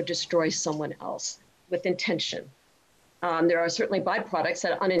hurt or destroy someone else with intention. There are certainly byproducts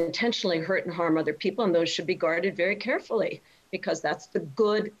that unintentionally hurt and harm other people, and those should be guarded very carefully because that's the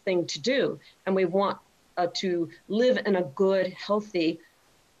good thing to do. And we want to live in a good, healthy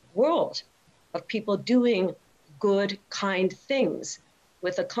world of people doing good, kind things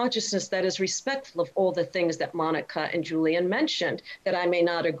with a consciousness that is respectful of all the things that Monica and Julian mentioned that I may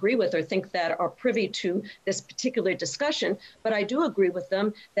not agree with or think that are privy to this particular discussion, but I do agree with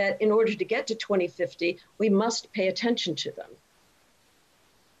them that in order to get to 2050, we must pay attention to them.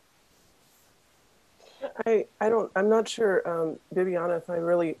 I'm not sure, Bibiana, if I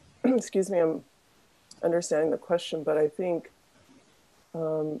really, excuse me, I'm understanding the question, but I think,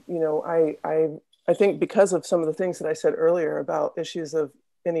 you know, I think because of some of the things that I said earlier about issues of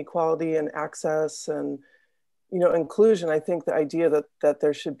inequality and access and, you know, inclusion, I think the idea that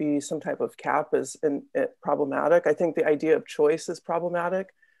there should be some type of cap is problematic. I think the idea of choice is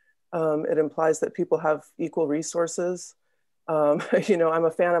problematic. It implies that people have equal resources. You know, I'm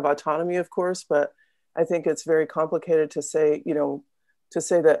a fan of autonomy, of course, but I think it's very complicated to say, you know, to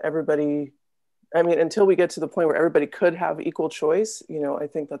say that everybody, I mean, until we get to the point where everybody could have equal choice, you know, I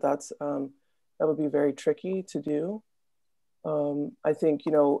think that that would be very tricky to do. I think,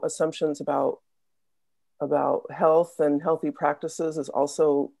 you know, assumptions about health and healthy practices is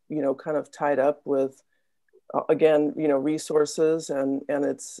also, you know, kind of tied up with, again, you know, resources, and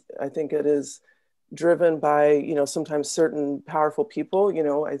I think it is driven by, you know, sometimes certain powerful people, you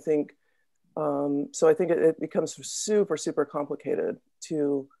know, I think, so I think it becomes super, super complicated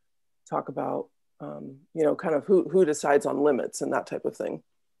to talk about, you know, kind of who decides on limits and that type of thing.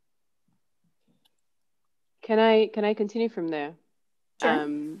 Can I continue from there?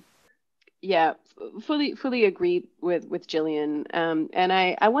 Sure. Yeah, fully agree with Jillian. And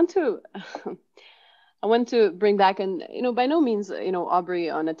I want to bring back, and you know, by no means, you know,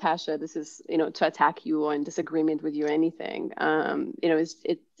 Aubrey or Natasha, this is, you know, to attack you or in disagreement with you or anything. You know,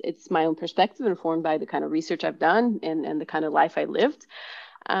 it's my own perspective informed by the kind of research I've done and the kind of life I lived.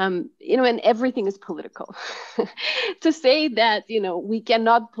 You know, and everything is political. To say that, you know, we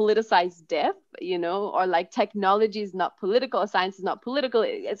cannot politicize death, you know, or like technology is not political, or science is not political,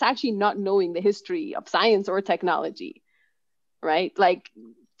 it's actually not knowing the history of science or technology, right? Like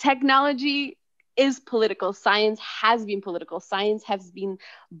technology is political, science has been political, science has been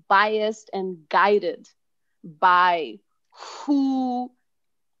biased and guided by who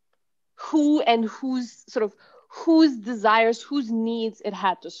and whose sort of whose desires, whose needs it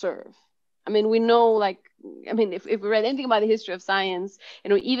had to serve. I mean, we know, like, I mean, if we read anything about the history of science, you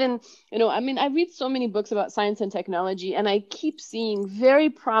know, even, you know, I mean, I read so many books about science and technology, and I keep seeing very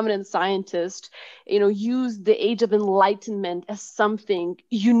prominent scientists, you know, use the Age of Enlightenment as something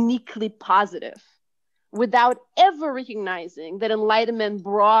uniquely positive, without ever recognizing that Enlightenment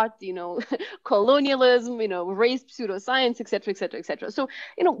brought, you know, colonialism, you know, race, pseudoscience, et cetera, et cetera, et cetera. So,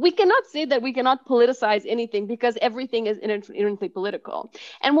 you know, we cannot say that we cannot politicize anything because everything is inherently political.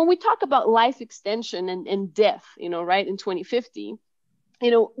 And when we talk about life extension and death, you know, right, in 2050,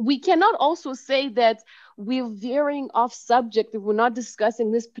 you know, we cannot also say that we're veering off subject if we're not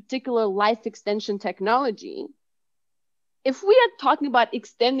discussing this particular life extension technology. If we are talking about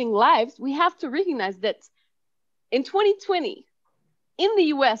extending lives, we have to recognize that in 2020, in the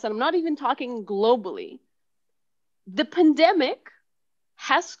US, and I'm not even talking globally, the pandemic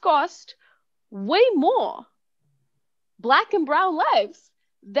has cost way more Black and brown lives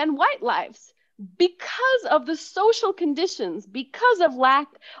than white lives because of the social conditions, because of lack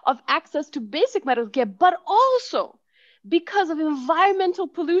of access to basic medical care, but also because of environmental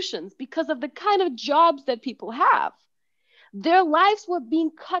pollutions, because of the kind of jobs that people have. Their lives were being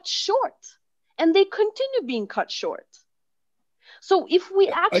cut short, and they continue being cut short. So if we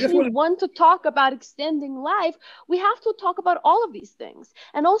actually want to talk about extending life, we have to talk about all of these things.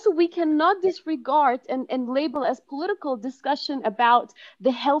 And also we cannot disregard and label as political discussion about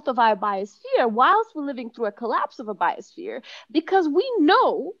the health of our biosphere whilst we're living through a collapse of a biosphere, because we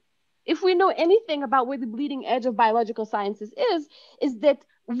know, if we know anything about where the bleeding edge of biological sciences is that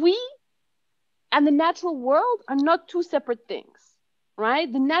we and the natural world are not two separate things.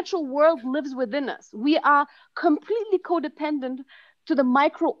 Right? The natural world lives within us. We are completely codependent to the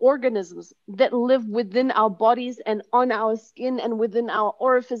microorganisms that live within our bodies and on our skin and within our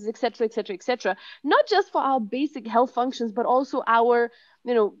orifices, et cetera, et cetera, et cetera. Not just for our basic health functions, but also our,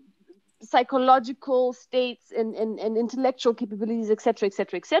 psychological states and intellectual capabilities, et cetera, et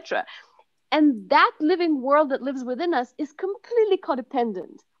cetera, et cetera. And that living world that lives within us is completely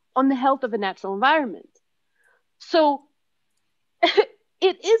codependent on the health of a natural environment. So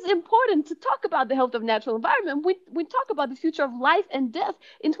it is important to talk about the health of natural environment. We talk about the future of life and death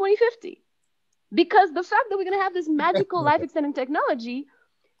in 2050, because the fact that we're going to have this magical life extending technology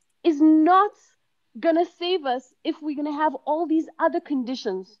is not going to save us if we're going to have all these other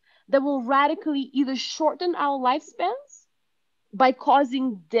conditions that will radically either shorten our lifespans by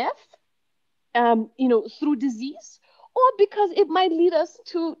causing death, through disease, or because it might lead us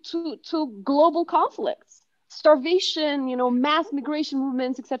to global conflicts. Starvation, mass migration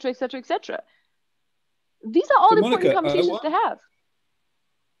movements, et cetera, et cetera, et cetera. These are all important conversations to have.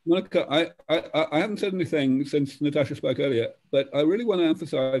 Monica, I haven't said anything since Natasha spoke earlier, but I really want to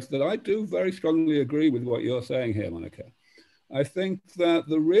emphasize that I do very strongly agree with what you're saying here, Monica. I think that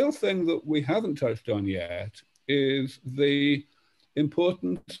the real thing that we haven't touched on yet is the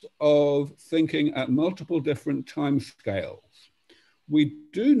importance of thinking at multiple different time scales. We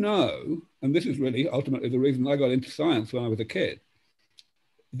do know, and this is really ultimately the reason I got into science when I was a kid,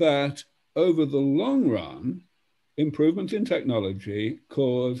 that over the long run, improvements in technology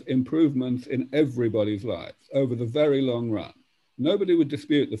cause improvements in everybody's lives over the very long run. Nobody would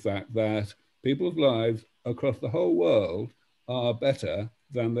dispute the fact that people's lives across the whole world are better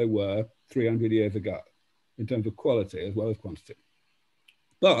than they were 300 years ago in terms of quality as well as quantity.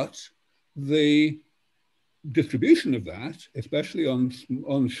 But the distribution of that, especially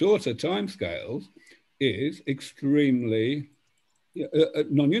on shorter timescales, is extremely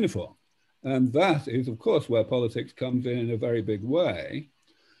non-uniform. And that is, of course, where politics comes in a very big way.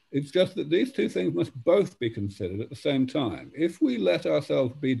 It's just that these two things must both be considered at the same time. If we let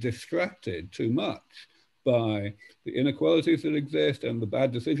ourselves be distracted too much by the inequalities that exist and the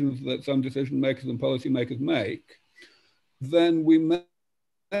bad decisions that some decision makers and policymakers make, then we may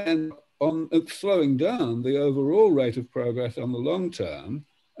end on slowing down the overall rate of progress on the long term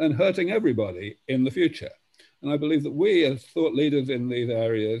and hurting everybody in the future. And I believe that we as thought leaders in these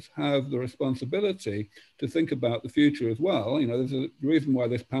areas have the responsibility to think about the future as well. There's a reason why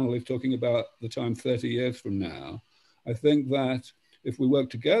this panel is talking about the time 30 years from now. I think that if we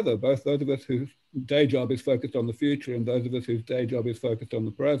work together, both those of us whose day job is focused on the future and those of us whose day job is focused on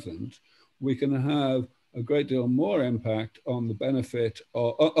the present, we can have a great deal more impact on the benefit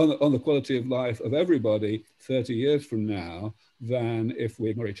or on the quality of life of everybody 30 years from now than if we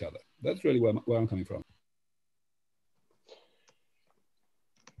ignore each other. That's really where I'm coming from.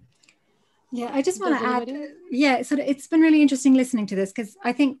 Yeah, I just want to add, so it's been really interesting listening to this, because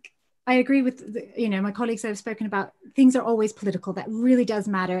I think I agree with my colleagues that have spoken about things are always political. That really does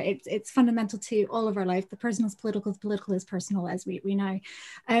matter. It's fundamental to all of our life. The personal is political is personal, as we know.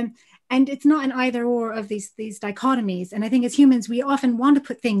 And it's not an either or of these dichotomies. And I think as humans, we often want to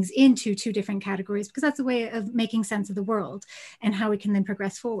put things into two different categories because that's a way of making sense of the world and how we can then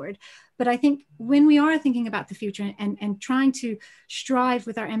progress forward. But I think when we are thinking about the future and trying to strive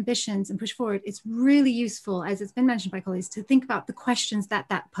with our ambitions and push forward, it's really useful, as it's been mentioned by colleagues, to think about the questions that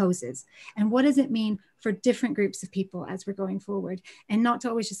poses and what does it mean for different groups of people as we're going forward, and not to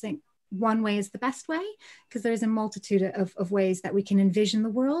always just think one way is the best way, because there's a multitude of ways that we can envision the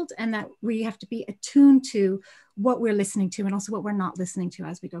world, and that we have to be attuned to what we're listening to and also what we're not listening to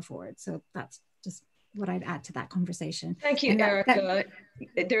as we go forward. So that's just what I'd add to that conversation. Thank you, Erica.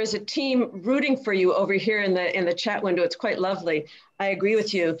 There's a team rooting for you over here in the chat window. It's quite lovely. I agree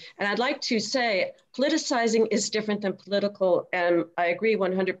with you. And I'd like to say politicizing is different than political. And I agree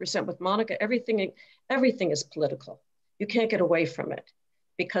 100% with Monica. Everything is political. You can't get away from it,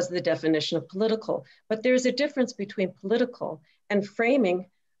 because of the definition of political. But there's a difference between political and framing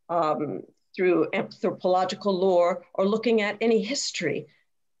through anthropological lore or looking at any history.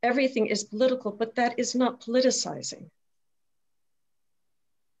 Everything is political, but that is not politicizing.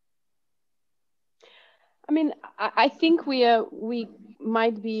 I mean, I think we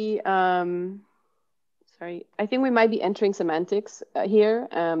might be, I think we might be entering semantics here,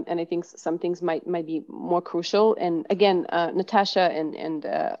 and I think some things might be more crucial. And again, Natasha and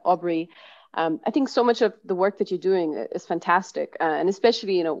Aubrey, I think so much of the work that you're doing is fantastic, and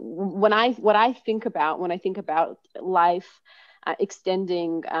especially, you know, when I think about life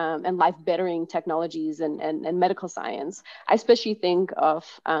extending and life bettering technologies and medical science, I especially think of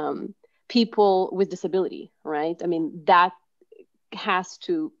people with disability, right? I mean, that has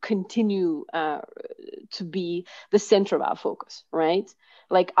to continue to be the center of our focus, right?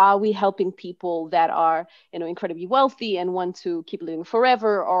 Like, are we helping people that are, you know, incredibly wealthy and want to keep living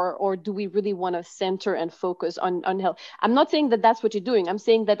forever, or do we really want to center and focus on health? I'm not saying that that's what you're doing. I'm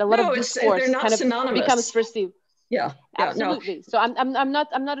saying that a lot of discourse kind of synonymous. Becomes perceived. Yeah, absolutely. No. So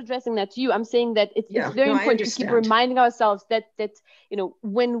I'm not addressing that to you. I'm saying that it's very important to keep reminding ourselves that you know,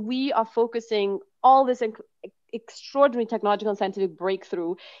 when we are focusing all this extraordinary technological and scientific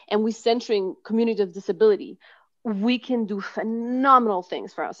breakthrough, and we're centering community of disability, we can do phenomenal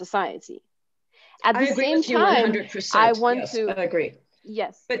things for our society. At the same time, 100%. I want to. I agree.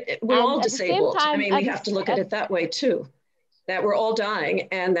 Yes, but we're all disabled. I mean, we have to look at it that way too. That we're all dying,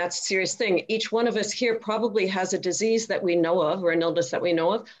 and that's a serious thing. Each one of us here probably has a disease that we know of, or an illness that we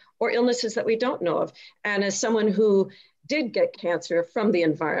know of, or illnesses that we don't know of. And as someone who did get cancer from the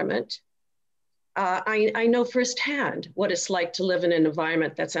environment, I know firsthand what it's like to live in an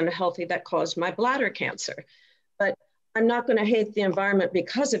environment that's unhealthy that caused my bladder cancer. But I'm not going to hate the environment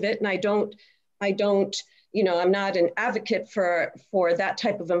because of it, and I don't, you know, I'm not an advocate for that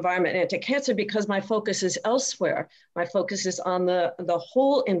type of environment anti-cancer, because my focus is elsewhere. My focus is on the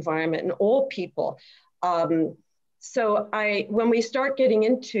whole environment and all people. So when we start getting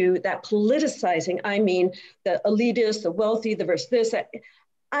into that politicizing, I mean, the elitists, the wealthy, the versus this,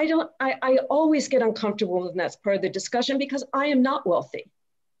 I always get uncomfortable when that's part of the discussion, because I am not wealthy.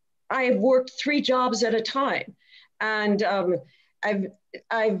 I have worked 3 jobs at a time, and I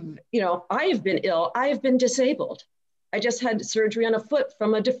have been ill. I have been disabled. I just had surgery on a foot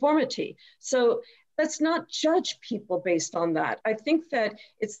from a deformity. So let's not judge people based on that. I think that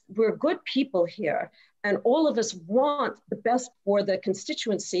we're good people here, and all of us want the best for the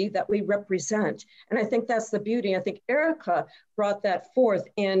constituency that we represent. And I think that's the beauty. I think Erica brought that forth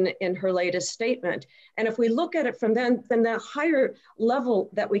in her latest statement. And if we look at it from then the higher level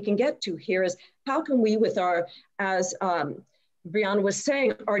that we can get to here is, how can we, with our, as Bibiana was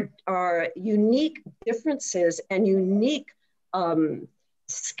saying, our unique differences and unique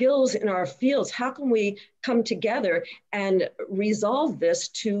skills in our fields, how can we come together and resolve this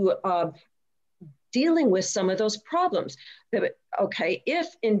to dealing with some of those problems? Okay, if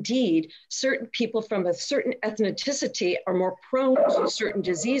indeed certain people from a certain ethnicity are more prone to certain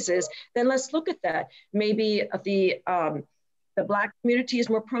diseases, then let's look at that. Maybe the Black community is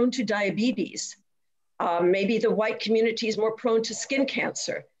more prone to diabetes. Maybe the white community is more prone to skin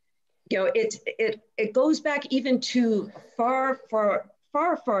cancer. You know, it goes back even to far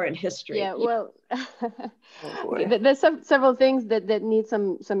in history. Yeah, well, there's several things that need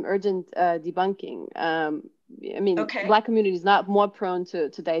some urgent debunking. I mean, okay. Black community is not more prone to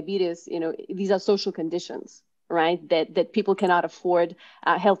diabetes. You know, these are social conditions, right? That people cannot afford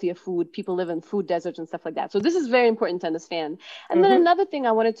healthier food. People live in food deserts and stuff like that. So this is very important to understand. And then another thing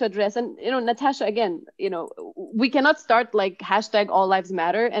I wanted to address, and, you know, Natasha, again, you know, we cannot start like hashtag all lives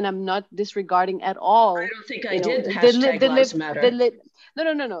matter. And I'm not disregarding at all. I don't think I did hashtag lives matter.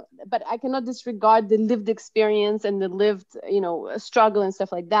 No. But I cannot disregard the lived experience and the lived, you know, struggle and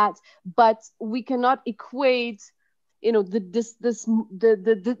stuff like that. But we cannot equate, you know, the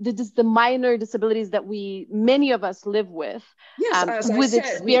minor disabilities that many of us live with. Yes, as with I said,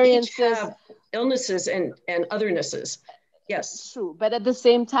 experiences, we each have illnesses and othernesses. Yes, true. But at the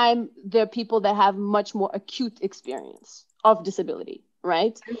same time, there are people that have much more acute experience of disability.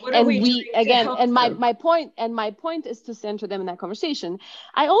 Right. And my point is to center them in that conversation.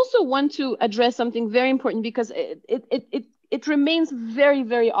 I also want to address something very important, because it remains very,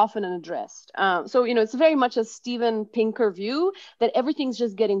 very often unaddressed. So, you know, it's very much a Steven Pinker view that everything's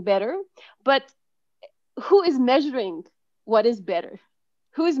just getting better. But who is measuring what is better?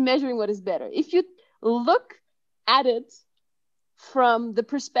 Who is measuring what is better? If you look at it from the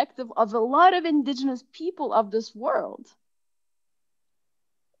perspective of a lot of indigenous people of this world,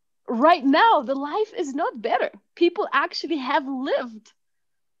 right now, the life is not better. People actually have lived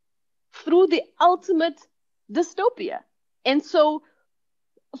through the ultimate dystopia. And so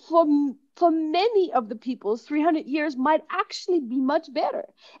for many of the peoples, 300 years might actually be much better.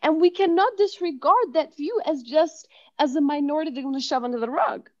 And we cannot disregard that view as just as a minority they're going to shove under the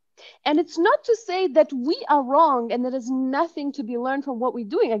rug. And it's not to say that we are wrong and that there's nothing to be learned from what we're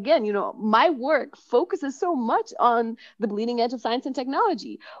doing. Again, you know, my work focuses so much on the bleeding edge of science and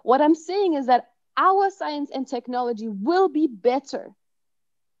technology. What I'm saying is that our science and technology will be better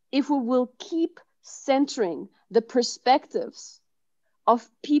if we will keep centering the perspectives of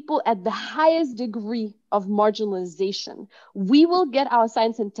people at the highest degree of marginalization. We will get our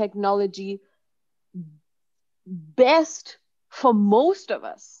science and technology best for most of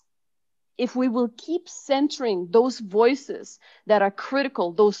us if we will keep centering those voices that are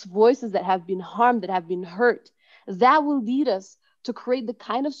critical, those voices that have been harmed, that have been hurt. That will lead us to create the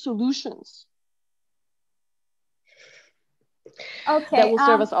kind of solutions that will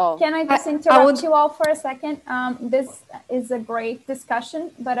serve us all. Can I just interrupt you all for a second? This is a great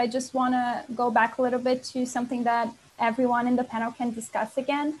discussion, but I just want to go back a little bit to something that everyone in the panel can discuss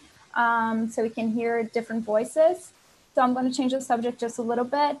again, so we can hear different voices. So I'm going to change the subject just a little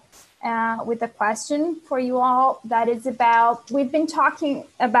bit with a question for you all that is about, we've been talking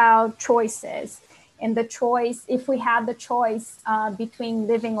about choices and the choice, if we had the choice between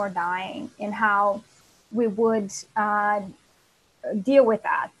living or dying, and how we would deal with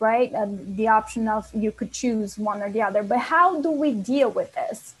that, right? The option of you could choose one or the other, but how do we deal with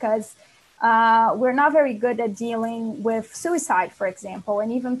this? Because we're not very good at dealing with suicide, for example,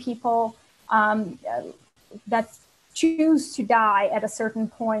 and even people that choose to die at a certain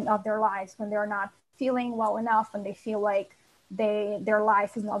point of their lives when they're not feeling well enough and they feel like their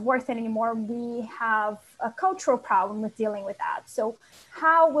life is not worth it anymore. We have a cultural problem with dealing with that. So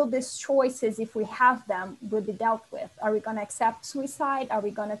how will these choices, if we have them, will be dealt with? Are we going to accept suicide? Are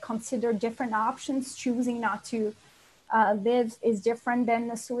we going to consider different options? Choosing not to live is different than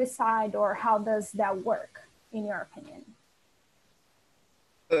the suicide, or how does that work, in your opinion?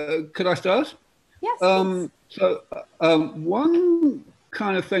 Could I start? Yes. One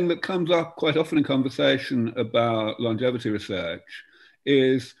kind of thing that comes up quite often in conversation about longevity research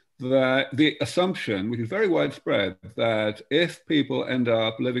is that the assumption, which is very widespread, that if people end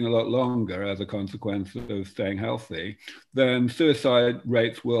up living a lot longer as a consequence of staying healthy, then suicide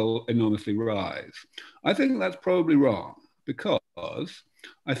rates will enormously rise. I think that's probably wrong, because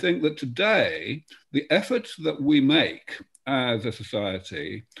I think that today, the efforts that we make as a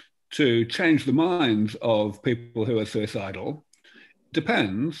society to change the minds of people who are suicidal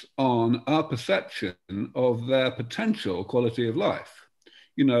depends on our perception of their potential quality of life.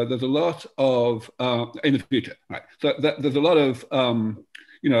 You know, there's a lot of, in the future, right? So there's a lot of,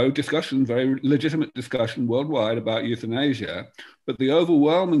 you know, discussion, very legitimate discussion worldwide about euthanasia, but the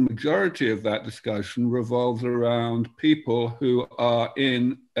overwhelming majority of that discussion revolves around people who are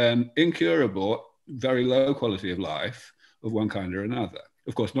in an incurable, very low quality of life of one kind or another.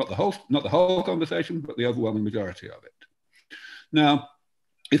 Of course, not the whole conversation, but the overwhelming majority of it. Now,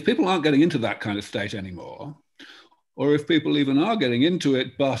 if people aren't getting into that kind of state anymore, or if people even are getting into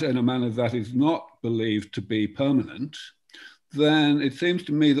it, but in a manner that is not believed to be permanent, then it seems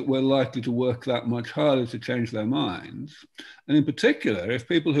to me that we're likely to work that much harder to change their minds. And in particular, if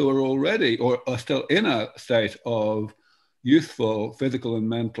people who are already or are still in a state of youthful physical and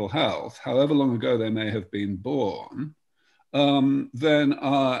mental health, however long ago they may have been born, then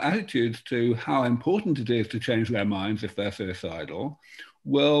our attitudes to how important it is to change their minds if they're suicidal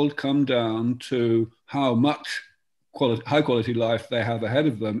will come down to how much high quality life they have ahead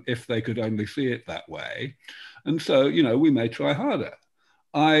of them if they could only see it that way. And so, you know, we may try harder.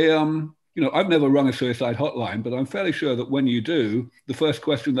 You know, I've never rung a suicide hotline, but I'm fairly sure that when you do, the first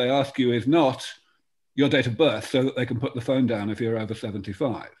question they ask you is not your date of birth, so that they can put the phone down if you're over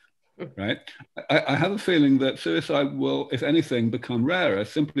 75. Right? I have a feeling that suicide will, if anything, become rarer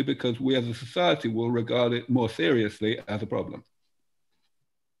simply because we as a society will regard it more seriously as a problem.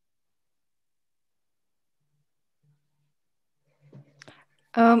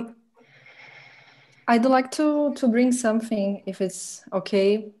 I'd like to bring something, if it's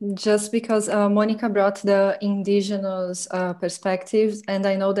okay, just because Monica brought the indigenous perspectives, and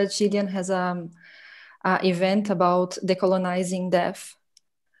I know that Gillian has an event about decolonizing death.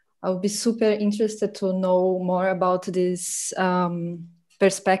 I would be super interested to know more about this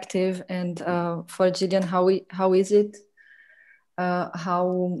perspective, and for Gillian, how is it?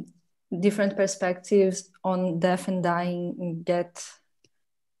 How different perspectives on death and dying get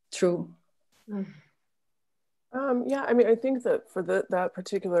through? Yeah, I mean, I think that for that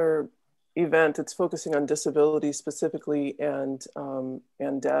particular event. It's focusing on disability specifically and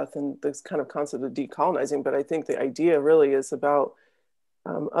death and this kind of concept of decolonizing. But I think the idea really is about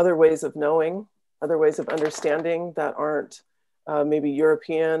other ways of knowing, other ways of understanding that aren't maybe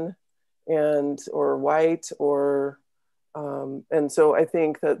European or white and so I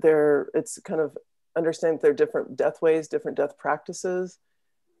think that it's kind of understanding there are different death ways, different death practices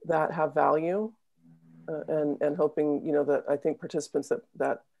that have value, and hoping, you know, that I think participants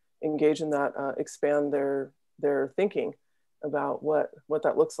that engage in that expand their thinking about what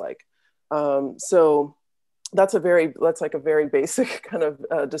that looks like. So that's like a very basic kind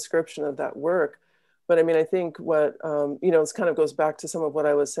of description of that work. But I mean, I think what, you know, it kind of goes back to some of what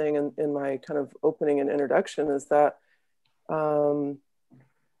I was saying in my kind of opening and introduction is that, you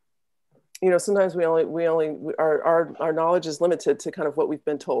know, sometimes our knowledge is limited to kind of what we've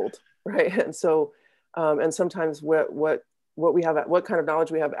been told, right? And so, and sometimes what kind of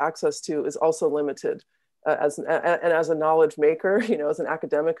knowledge we have access to is also limited. As a knowledge maker, you know, as an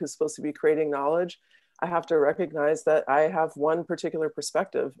academic who's supposed to be creating knowledge, I have to recognize that I have one particular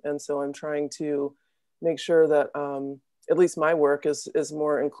perspective. And so I'm trying to make sure that at least my work is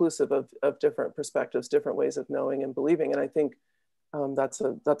more inclusive of different perspectives, different ways of knowing and believing. And I think that's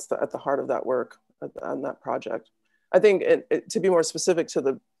at the heart of that work on that project. I think to be more specific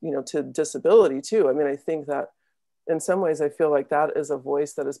to to disability too. I mean, I think that in some ways I feel like that is a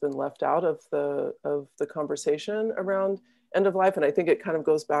voice that has been left out of the conversation around end of life. And I think it kind of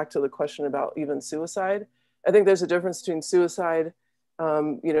goes back to the question about even suicide. I think there's a difference between suicide,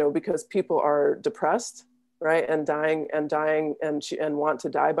 you know, because people are depressed, right, and dying and want to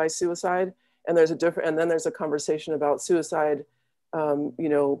die by suicide. And then there's a conversation about suicide, you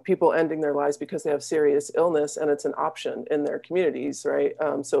know, people ending their lives because they have serious illness and it's an option in their communities, right?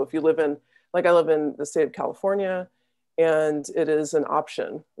 So if you live I live in the state of California, and it is an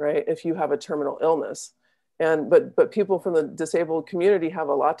option, right, if you have a terminal illness. But people from the disabled community have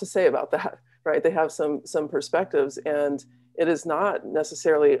a lot to say about that, right? They have some perspectives, and it is not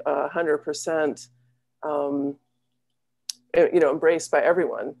necessarily 100%, you know, embraced by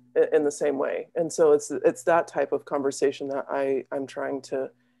everyone in the same way. And so it's that type of conversation that I'm trying to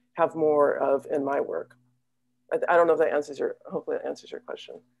have more of in my work. I don't know if that hopefully that answers your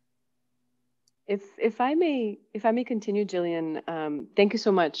question. If I may continue, Jillian, thank you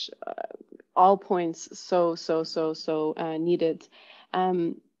so much. All points so needed.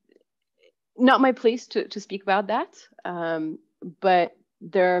 Not my place to speak about that, but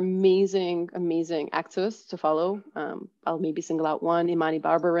there are amazing activists to follow. I'll maybe single out one, Imani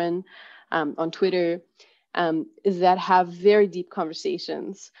Barbarin, on Twitter, is that have very deep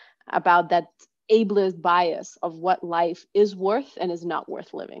conversations about that ableist bias of what life is worth and is not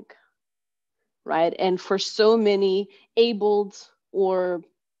worth living. Right. And for so many abled or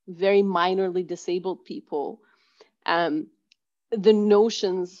very minorly disabled people, the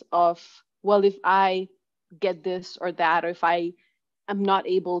notions of, well, if I get this or that, or if I am not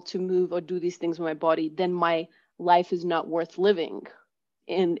able to move or do these things with my body, then my life is not worth living.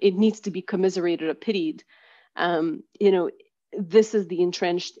 And it needs to be commiserated or pitied. You know, this is the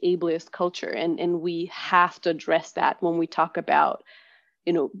entrenched ableist culture. And we have to address that when we talk about,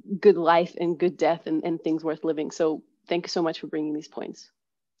 you know, good life and good death and things worth living. So thank you so much for bringing these points.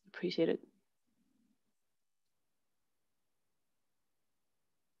 Appreciate it.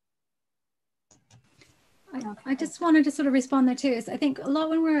 I just wanted to sort of respond there too. Is I think a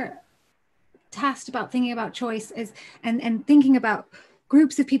lot when we're tasked about thinking about choice and thinking about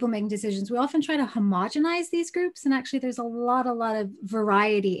groups of people making decisions, we often try to homogenize these groups. And actually there's a lot of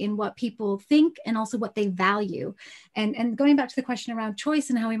variety in what people think and also what they value. And going back to the question around choice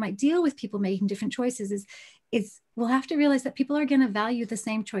and how we might deal with people making different choices is we'll have to realize that people are going to value the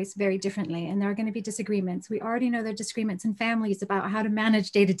same choice very differently. And there are going to be disagreements. We already know there are disagreements in families about how to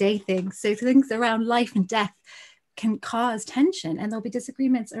manage day-to-day things. So things around life and death can cause tension. And there'll be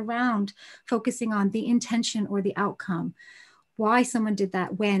disagreements around focusing on the intention or the outcome, why someone did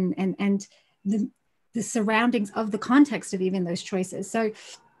that, when, and the surroundings of the context of even those choices. So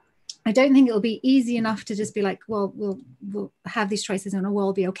I don't think it'll be easy enough to just be like, well, we'll have these choices and we'll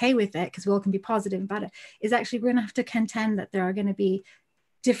all be okay with it because we all can be positive about it. Is actually we're going to have to contend that there are going to be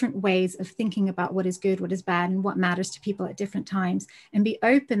different ways of thinking about what is good, what is bad, and what matters to people at different times, and be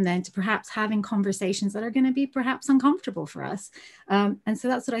open then to perhaps having conversations that are going to be perhaps uncomfortable for us. And so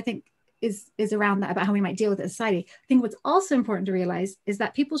that's what I think is around that, about how we might deal with it as society. I think what's also important to realize is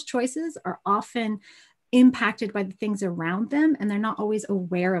that people's choices are often impacted by the things around them, and they're not always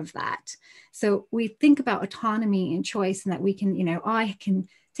aware of that. So we think about autonomy and choice, and that we can, I can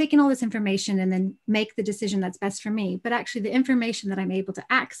take in all this information and then make the decision that's best for me. But actually the information that I'm able to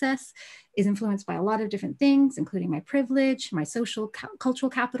access is influenced by a lot of different things, including my privilege, my social, cultural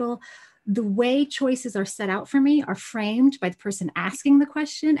capital. The way choices are set out for me are framed by the person asking the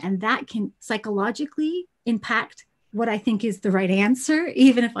question, and that can psychologically impact what I think is the right answer,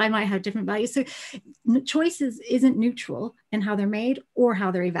 even if I might have different values. So choices isn't neutral in how they're made or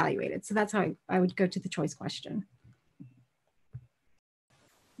how they're evaluated. So that's how I would go to the choice question.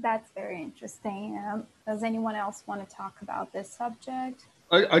 That's very interesting. Does anyone else want to talk about this subject?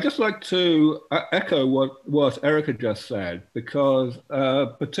 I'd just like to echo what Erica just said, because a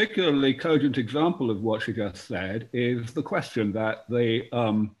particularly cogent example of what she just said is the question that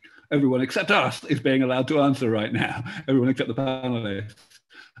everyone except us is being allowed to answer right now, everyone except the panelists.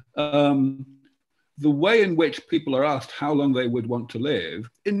 The way in which people are asked how long they would want to live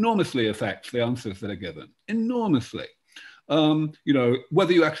enormously affects the answers that are given, enormously.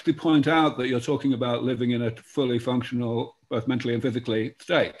 Whether you actually point out that you're talking about living in a fully functional, both mentally and physically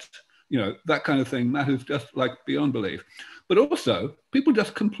state, that kind of thing matters just like beyond belief. But also, people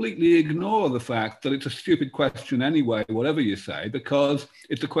just completely ignore the fact that it's a stupid question anyway, whatever you say, because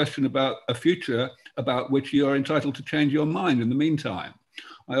it's a question about a future about which you're entitled to change your mind in the meantime.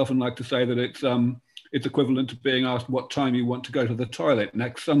 I often like to say that it's equivalent to being asked what time you want to go to the toilet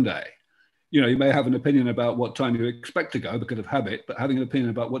next Sunday. You may have an opinion about what time you expect to go because of habit, but having an opinion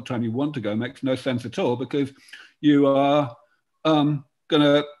about what time you want to go makes no sense at all, because you are going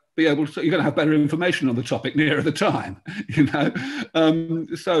to be able to, you're going to have better information on the topic nearer the time,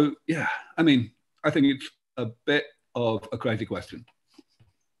 So, yeah, I think it's a bit of a crazy question.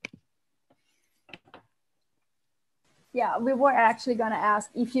 Yeah, we were actually going to ask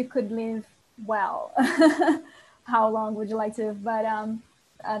if you could live well, how long would you like to live? But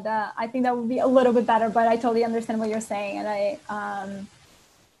I think that would be a little bit better, but I totally understand what you're saying. And I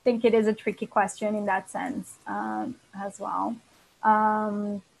think it is a tricky question in that sense as well.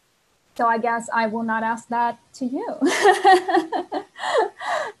 So I guess I will not ask that to you.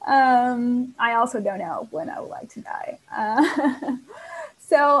 I also don't know when I would like to die.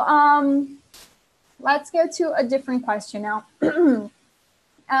 So let's go to a different question now.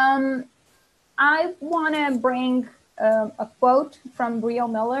 I want to bring a quote from Brio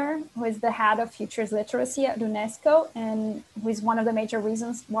Miller, who is the head of Futures Literacy at UNESCO, and who is one of the major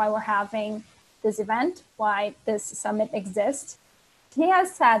reasons why we're having this event, why this summit exists. He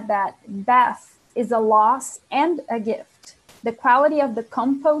has said that death is a loss and a gift. The quality of the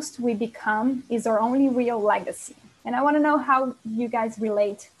compost we become is our only real legacy. And I want to know how you guys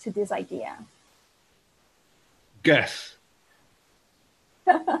relate to this idea. Guess.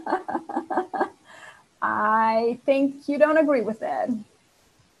 I think you don't agree with it.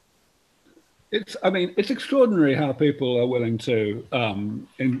 It's extraordinary how people are willing to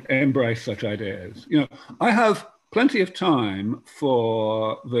embrace such ideas. I have plenty of time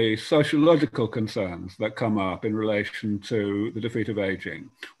for the sociological concerns that come up in relation to the defeat of aging,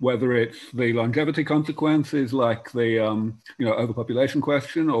 whether it's the longevity consequences like the overpopulation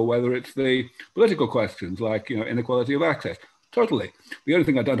question, or whether it's the political questions like inequality of access. Totally. The only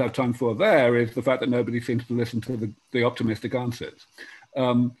thing I don't have time for there is the fact that nobody seems to listen to the optimistic answers.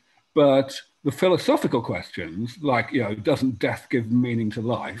 But the philosophical questions, like, doesn't death give meaning to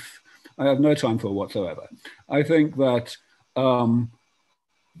life? I have no time for whatsoever. I think that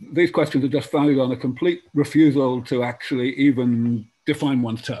these questions are just founded on a complete refusal to actually even define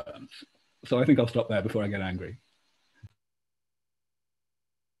one's terms. So I think I'll stop there before I get angry.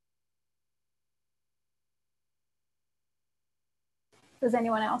 Does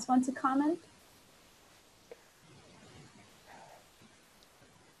anyone else want to comment?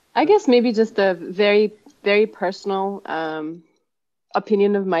 I guess maybe just a very, very personal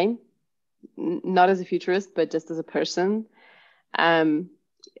opinion of mine, not as a futurist, but just as a person. I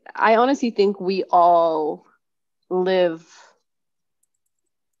honestly think we all live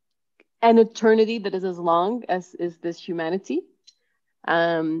an eternity that is as long as is this humanity.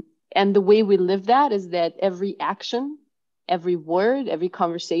 And the way we live that is that every action, every word, every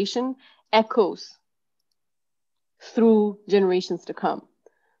conversation echoes through generations to come.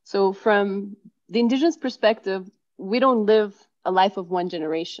 So from the indigenous perspective, we don't live a life of one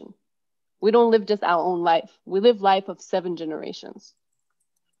generation. We don't live just our own life. We live life of 7 generations,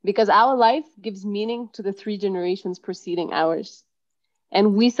 because our life gives meaning to the 3 generations preceding ours.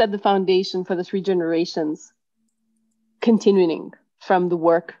 And we set the foundation for the 3 generations continuing from the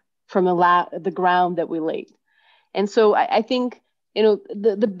work, from the ground that we laid. And so I think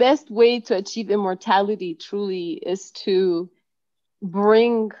the best way to achieve immortality truly is to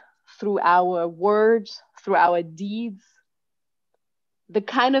bring through our words, through our deeds, the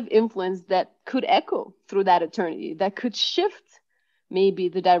kind of influence that could echo through that eternity, that could shift maybe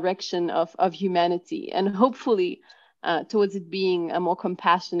the direction of humanity, and hopefully towards it being a more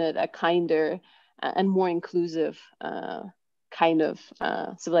compassionate, a kinder, and more inclusive kind of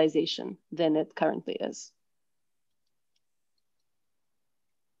civilization than it currently is.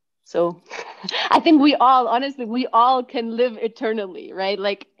 So I think we all, honestly, we all can live eternally, right?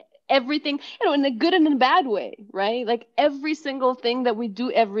 Like everything, in a good and in a bad way, right? Like every single thing that we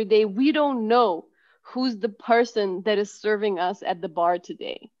do every day, we don't know who's the person that is serving us at the bar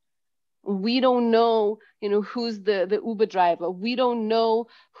today. We don't know, who's the Uber driver. We don't know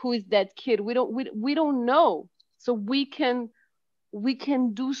who is that kid. We don't know. So we can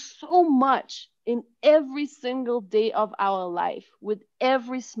do so much in every single day of our life with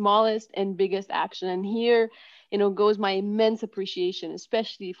every smallest and biggest action. And here, goes my immense appreciation,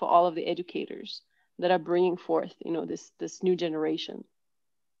 especially for all of the educators that are bringing forth, this new generation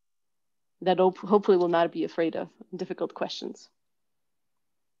that hopefully will not be afraid of difficult questions.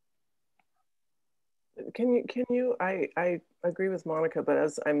 Can you, I agree with Monica, but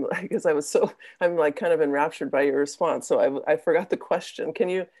I'm like kind of enraptured by your response. So I forgot the question. Can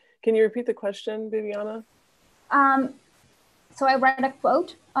you repeat the question, Bibiana? So I read a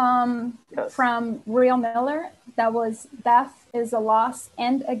quote Yes. from Real Miller that was, "Death is a loss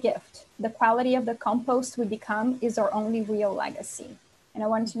and a gift. The quality of the compost we become is our only real legacy." And I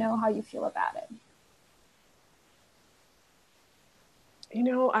want to know how you feel about it.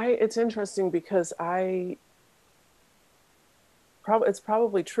 It's interesting because it's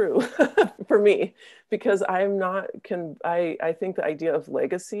probably true for me, because I think the idea of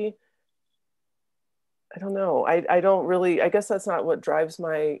legacy, I don't know. I don't really, I guess that's not what drives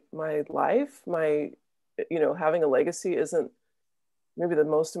my life. Having a legacy isn't maybe the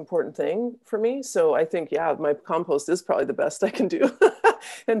most important thing for me. So I think, yeah, my compost is probably the best I can do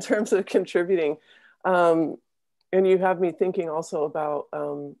in terms of contributing. And you have me thinking also about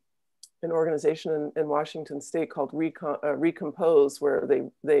an organization in Washington State called Recompose, where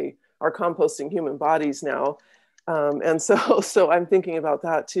they are composting human bodies now. And so I'm thinking about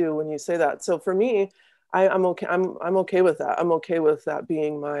that too when you say that. So for me, I'm okay. I'm okay with that. I'm okay with that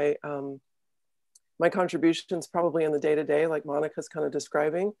being my my contributions, probably in the day-to-day, like Monica's kind of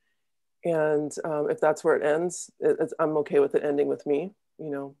describing. And if that's where it ends, I'm okay with it ending with me.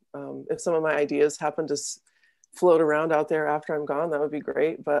 If some of my ideas happen to float around out there after I'm gone, that would be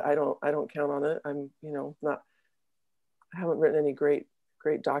great. But I don't count on it. I haven't written any great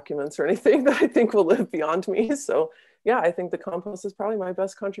documents or anything that I think will live beyond me. So yeah, I think the compost is probably my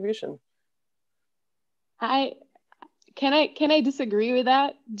best contribution. Can I disagree with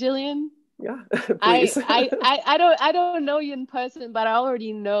that, Jillian? Yeah, please. I don't know you in person, but I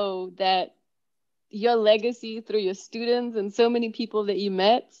already know that your legacy through your students and so many people that you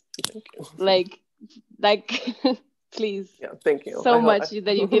met, like please. Yeah, thank you. So much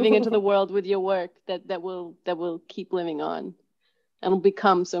that you're giving into the world with your work that will keep living on and will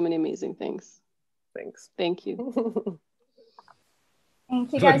become so many amazing things. Thanks. Thank you.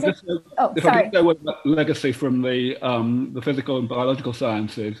 Thank you, guys. If I could go with legacy from the physical and biological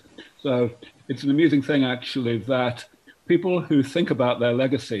sciences. So it's an amusing thing, actually, that people who think about their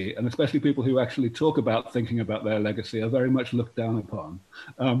legacy, and especially people who actually talk about thinking about their legacy, are very much looked down upon.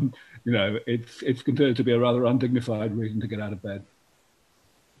 It's considered to be a rather undignified reason to get out of bed.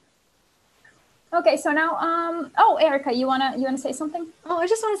 Okay, so now, Erica, you wanna say something? Oh, I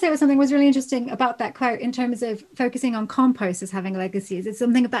just want to say something was really interesting about that quote in terms of focusing on compost as having legacies. It's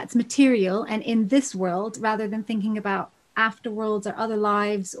something that's material and in this world, rather than thinking about afterworlds or other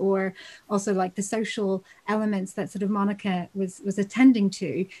lives, or also like the social elements that sort of Monica was attending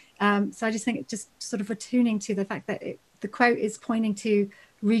to. So I just think just sort of attuning to the fact that the quote is pointing to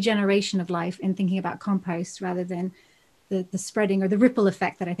regeneration of life in thinking about compost, rather than the spreading or the ripple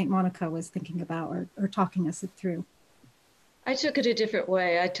effect that I think Monica was thinking about or talking us through. I took it a different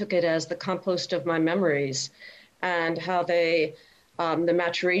way. I took it as the compost of my memories and how they, the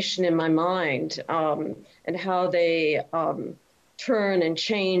maturation in my mind, and how they turn and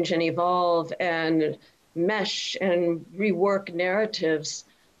change and evolve and mesh and rework narratives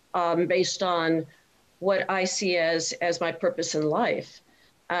based on what I see as my purpose in life.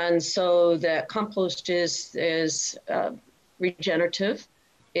 And so the compost is regenerative.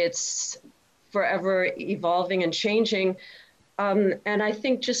 It's forever evolving and changing. And I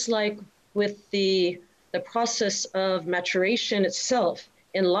think just like with the process of maturation itself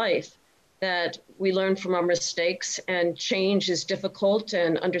in life, that we learn from our mistakes, and change is difficult,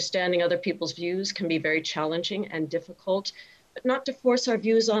 and understanding other people's views can be very challenging and difficult, but not to force our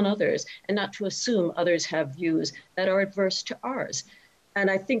views on others and not to assume others have views that are adverse to ours.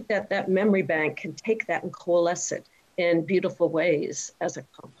 And I think that that memory bank can take that and coalesce it in beautiful ways as a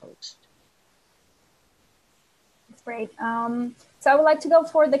compost. That's great. So I would like to go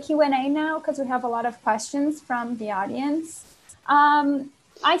for the Q&A now because we have a lot of questions from the audience.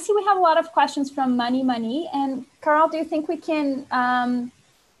 I see we have a lot of questions from Money. And Carl, do you think we can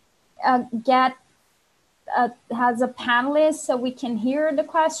get as a panelist so we can hear the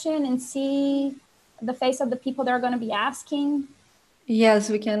question and see the face of the people that are going to be asking? Yes,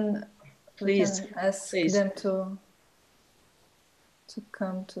 we can. Please, we can ask them to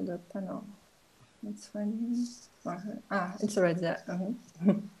come to the panel. Let's find him. It's already there.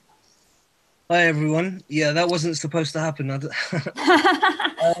 Hi everyone. Yeah, that wasn't supposed to happen.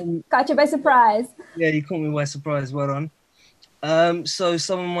 Caught you by surprise. Yeah, you caught me by surprise. Well done. So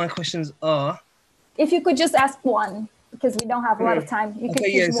some of my questions are. If you could just ask one, because we don't have a lot of time. You could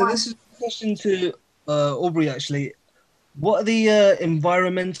choose so one. this is a question to Aubrey actually. What are the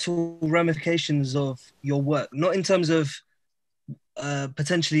environmental ramifications of your work? Not in terms of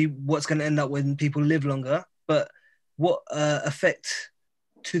potentially what's going to end up when people live longer, but what effect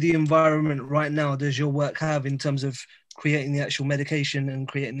to the environment right now does your work have in terms of creating the actual medication and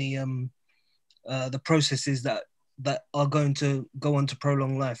creating the processes that are going to go on to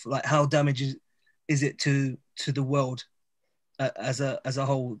prolong life? Like how damaged is it to the world as a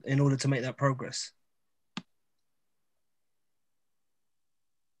whole in order to make that progress?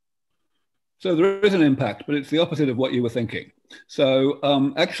 So there is an impact, but it's the opposite of what you were thinking. So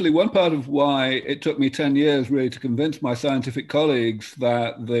actually, one part of why it took me 10 years really to convince my scientific colleagues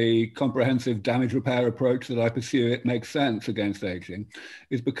that the comprehensive damage repair approach that I pursue, it makes sense against aging,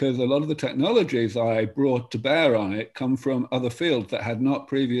 is because a lot of the technologies I brought to bear on it come from other fields that had not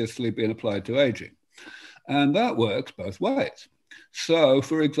previously been applied to aging. And that works both ways. So,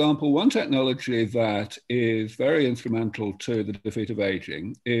 for example, one technology that is very instrumental to the defeat of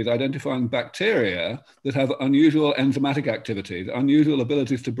aging is identifying bacteria that have unusual enzymatic activities, unusual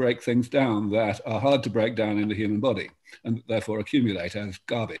abilities to break things down that are hard to break down in the human body and therefore accumulate as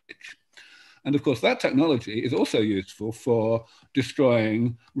garbage. And of course, that technology is also useful for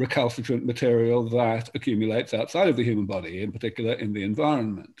destroying recalcitrant material that accumulates outside of the human body, in particular in the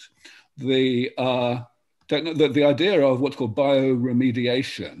environment. The idea of what's called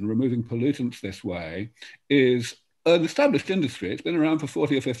bioremediation, removing pollutants this way, is an established industry. It's been around for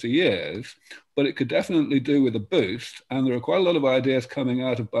 40 or 50 years, but it could definitely do with a boost. And there are quite a lot of ideas coming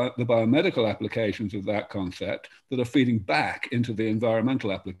out of the biomedical applications of that concept that are feeding back into the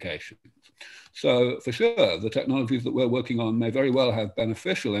environmental applications. So for sure, the technologies that we're working on may very well have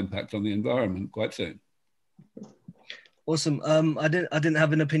beneficial impact on the environment quite soon. Awesome. I didn't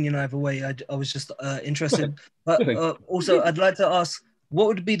have an opinion either way. I was just interested. But also, I'd like to ask, what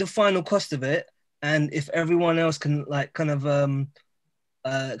would be the final cost of it? And if everyone else can kind of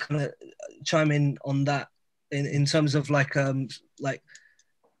chime in on that in terms of like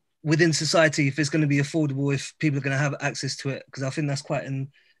within society, if it's going to be affordable, if people are going to have access to it, because I think that's quite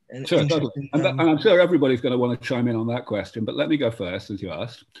an Sure, totally. And I'm sure everybody's going to want to chime in on that question, but let me go first, as you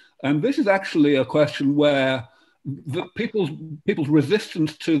asked. And this is actually a question where people's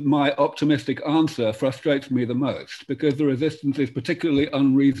resistance to my optimistic answer frustrates me the most, because the resistance is particularly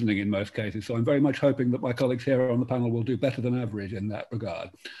unreasoning in most cases. So I'm very much hoping that my colleagues here on the panel will do better than average in that regard.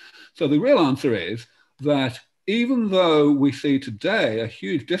 So the real answer is that even though we see today a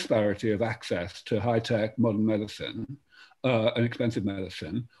huge disparity of access to high-tech modern medicine, and expensive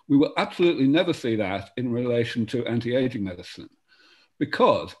medicine, we will absolutely never see that in relation to anti-aging medicine.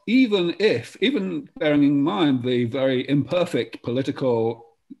 Because even bearing in mind the very imperfect political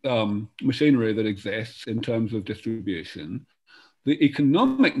machinery that exists in terms of distribution, the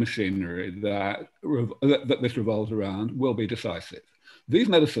economic machinery that this revolves around will be decisive. These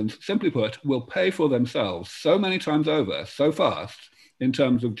medicines, simply put, will pay for themselves so many times over, so fast, in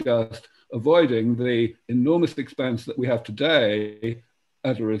terms of just avoiding the enormous expense that we have today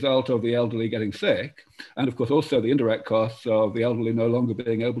as a result of the elderly getting sick, and of course also the indirect costs of the elderly no longer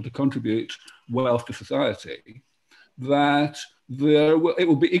being able to contribute wealth to society, that it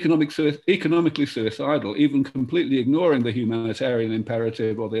will be economically suicidal, even completely ignoring the humanitarian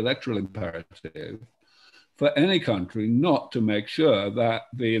imperative or the electoral imperative, for any country not to make sure that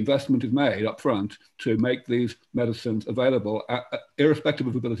the investment is made up front to make these medicines available, irrespective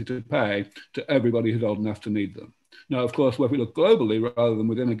of ability to pay, to everybody who's old enough to need them. Now, of course, when we look globally rather than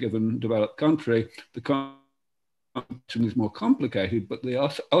within a given developed country, the function is more complicated, but the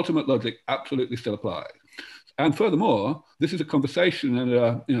ultimate logic absolutely still applies. And furthermore, this is a conversation and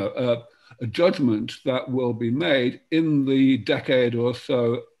a judgment that will be made in the decade or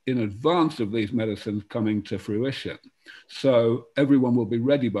so in advance of these medicines coming to fruition. So everyone will be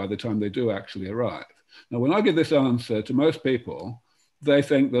ready by the time they do actually arrive. Now, when I give this answer to most people, they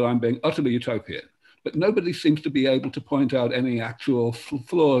think that I'm being utterly utopian, but nobody seems to be able to point out any actual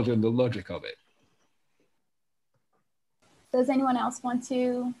flaws in the logic of it. Does anyone else want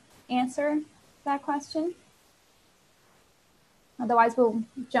to answer that question? Otherwise, we'll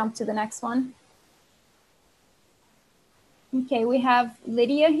jump to the next one. Okay, we have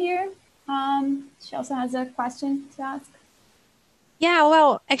Lydia here. She also has a question to ask. Yeah,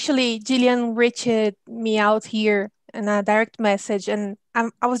 well, actually, Gillian reached me out here in a direct message, and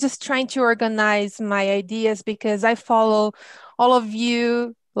I was just trying to organize my ideas because I follow all of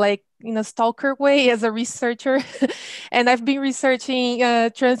you like in a stalker way as a researcher, and I've been researching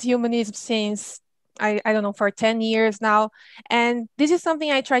transhumanism since I don't know, for 10 years now, and this is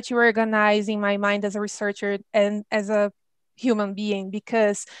something I try to organize in my mind as a researcher and as a human being,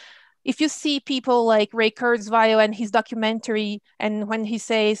 because if you see people like Ray Kurzweil and his documentary, and when he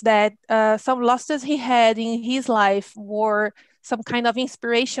says that some losses he had in his life were some kind of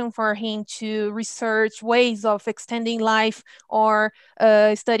inspiration for him to research ways of extending life or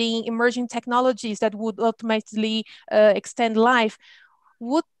studying emerging technologies that would ultimately extend life,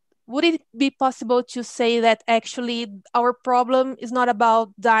 would it be possible to say that actually our problem is not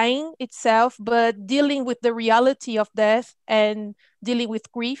about dying itself, but dealing with the reality of death and dealing with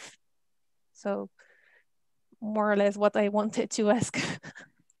grief? So more or less what I wanted to ask.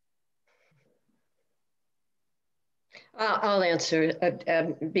 I'll answer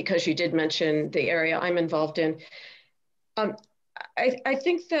because you did mention the area I'm involved in. I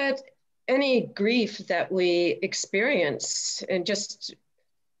think that any grief that we experience, and just,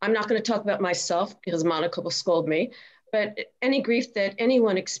 I'm not going to talk about myself because Monica will scold me, but any grief that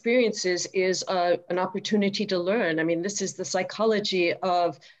anyone experiences is an opportunity to learn. I mean, this is the psychology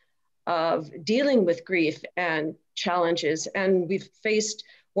of dealing with grief and challenges. And we've faced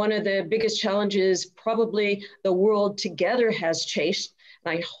one of the biggest challenges probably the world together has chased.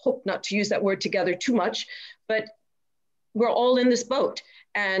 And I hope not to use that word together too much, but we're all in this boat.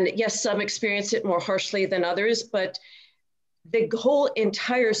 And yes, some experience it more harshly than others, but the whole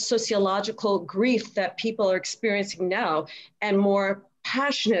entire sociological grief that people are experiencing now, and more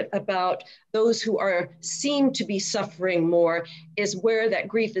passionate about those who are seem to be suffering more, is where that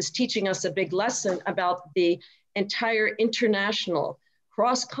grief is teaching us a big lesson about the entire international,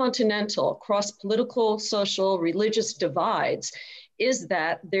 cross-continental, cross-political, social, religious divides, is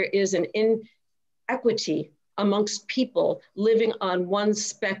that there is an inequity amongst people living on one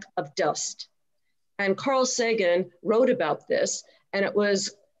speck of dust. And Carl Sagan wrote about this, and it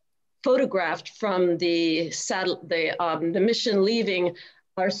was photographed from the mission leaving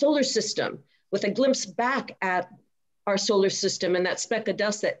our solar system, with a glimpse back at our solar system and that speck of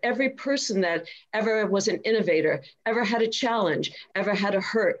dust, that every person that ever was an innovator, ever had a challenge, ever had a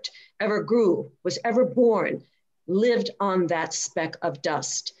hurt, ever grew, was ever born, lived on that speck of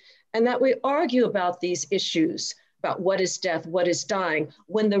dust. And that we argue about these issues, about what is death, what is dying,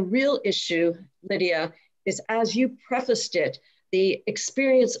 when the real issue, Lydia, is, as you prefaced it, the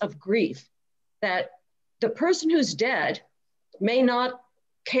experience of grief, that the person who's dead may not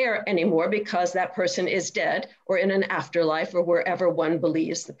care anymore because that person is dead or in an afterlife or wherever one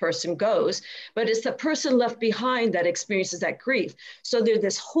believes the person goes, but it's the person left behind that experiences that grief. So there's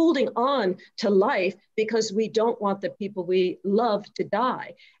this holding on to life because we don't want the people we love to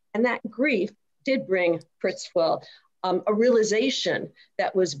die. And that grief did bring Kurzweil a realization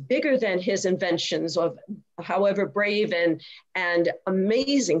that was bigger than his inventions, of however brave and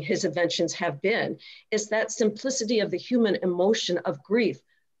amazing his inventions have been, is that simplicity of the human emotion of grief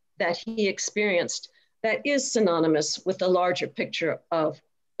that he experienced that is synonymous with the larger picture of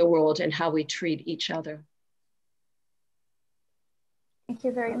the world and how we treat each other. Thank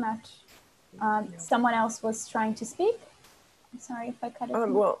you very much. Someone else was trying to speak. I'm sorry if I cut it.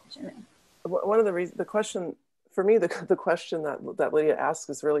 Well, one of the reasons, the question for me, the question that Lydia asks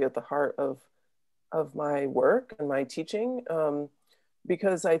is really at the heart of my work and my teaching,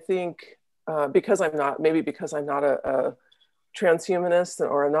 because I think because I'm not a transhumanist,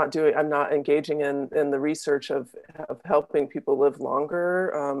 or I'm not engaging in the research of helping people live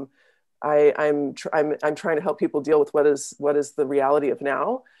longer. I'm trying to help people deal with what is the reality of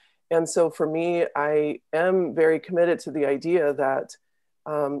now. And so for me, I am very committed to the idea that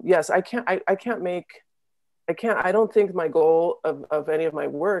yes, I don't think my goal of any of my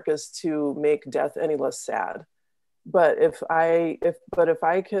work is to make death any less sad. But if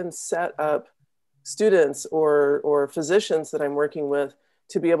I can set up students or physicians that I'm working with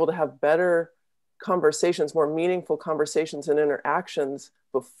to be able to have better conversations, more meaningful conversations and interactions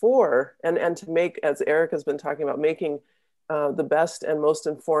before, and to make, as Eric has been talking about, making the best and most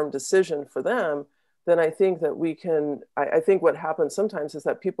informed decision for them, then I think that we can, I think what happens sometimes is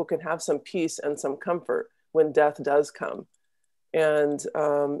that people can have some peace and some comfort when death does come. And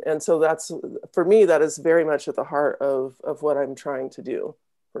so that's, for me, that is very much at the heart of what I'm trying to do,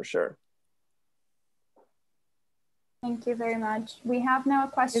 for sure. Thank you very much. We have now a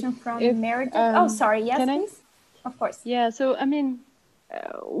question from Meredith. Oh, sorry. Yes, please. Of course. Yeah. So, I mean,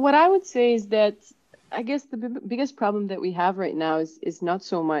 what I would say is that I guess the biggest problem that we have right now is not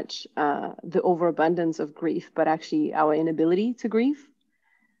so much the overabundance of grief, but actually our inability to grieve,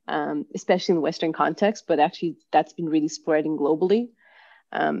 especially in the Western context. But actually, that's been really spreading globally.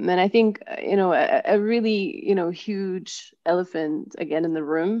 And I think, a really, huge elephant again in the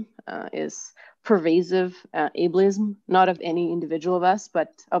room is pervasive ableism, not of any individual of us,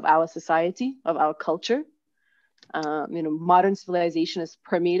 but of our society, of our culture. Modern civilization is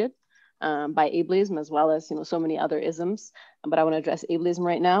permeated by ableism, as well as, so many other isms. But I want to address ableism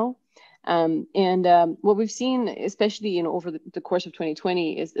right now. What we've seen, especially over the course of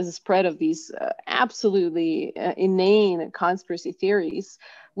 2020, is a spread of these absolutely inane conspiracy theories,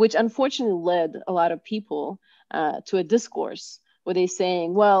 which unfortunately led a lot of people to a discourse where they're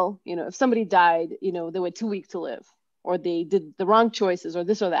saying, well, if somebody died, they were too weak to live, or they did the wrong choices, or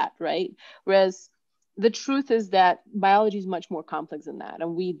this or that, right? Whereas the truth is that biology is much more complex than that,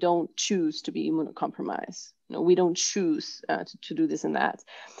 and we don't choose to be immunocompromised. We don't choose to do this and that.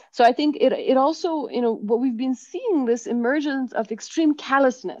 So I think it also, what we've been seeing, this emergence of extreme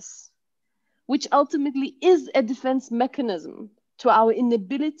callousness, which ultimately is a defense mechanism to our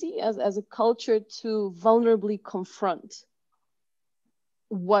inability as a culture to vulnerably confront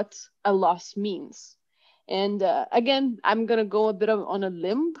what a loss means. And again, I'm going to go a bit on a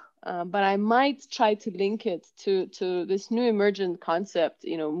limb, but I might try to link it to this new emergent concept,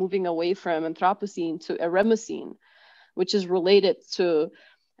 moving away from Anthropocene to Eremocene, which is related to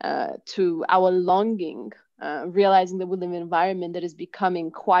our longing, realizing that we live in an environment that is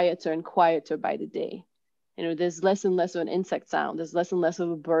becoming quieter and quieter by the day. There's less and less of an insect sound, there's less and less of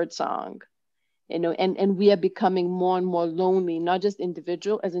a bird song, and we are becoming more and more lonely, not just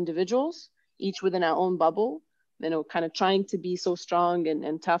as individuals, each within our own bubble, kind of trying to be so strong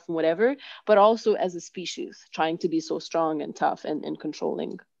and tough and whatever, but also as a species, trying to be so strong and tough and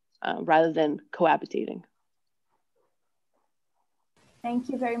controlling rather than cohabitating. Thank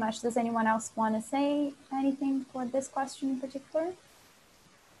you very much. Does anyone else want to say anything for this question in particular?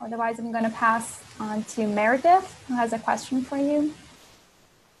 Otherwise, I'm going to pass on to Meredith, who has a question for you.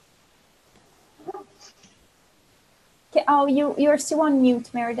 Okay, oh, you're still on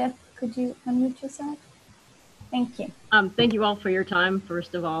mute, Meredith. Could you unmute yourself? Thank you. Thank you all for your time.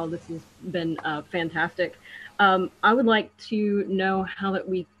 First of all, this has been fantastic. I would like to know how that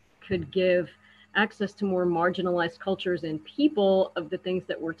we could give access to more marginalized cultures and people of the things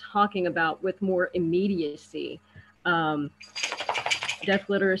that we're talking about with more immediacy. Death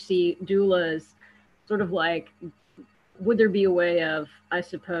literacy, doulas, sort of like, would there be a way of, I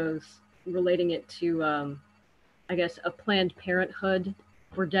suppose, relating it to, I guess, a Planned Parenthood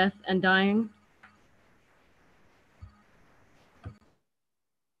for death and dying?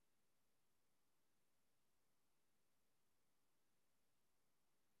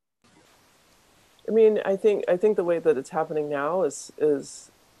 I mean, I think the way that it's happening now is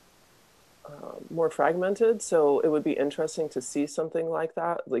more fragmented. So it would be interesting to see something like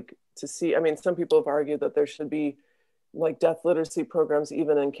that, like to see, I mean, some people have argued that there should be like death literacy programs,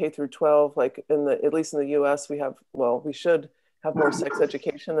 even in K through 12, like at least in the US, we should have more sex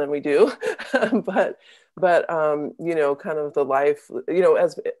education than we do, but kind of the life,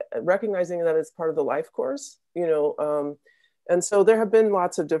 as recognizing that it's part of the life course, and so there have been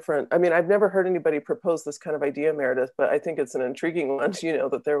lots of different, I mean, I've never heard anybody propose this kind of idea, Meredith, but I think it's an intriguing one,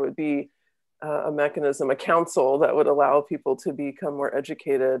 that there would be a mechanism, a council that would allow people to become more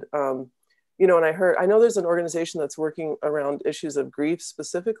educated. And I know there's an organization that's working around issues of grief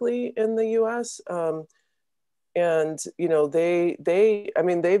specifically in the US. I've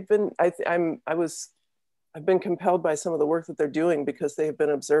been compelled by some of the work that they're doing because they've been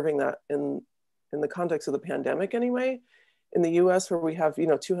observing that in the context of the pandemic anyway, in the US, where we have,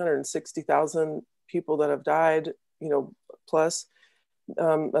 260,000 people that have died, plus.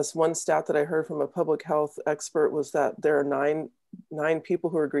 As one stat that I heard from a public health expert was that there are nine people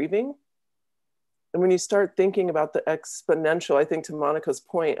who are grieving. And when you start thinking about the exponential, I think to Monica's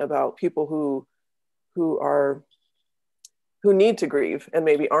point about people who are who need to grieve and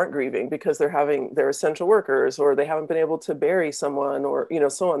maybe aren't grieving because they're essential workers, or they haven't been able to bury someone, or, you know,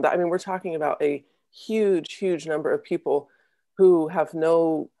 so on. I mean, we're talking about a huge number of people who have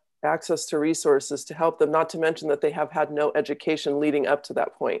no access to resources to help them, not to mention that they have had no education leading up to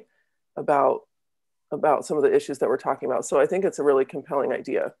that point about some of the issues that we're talking about. So I think it's a really compelling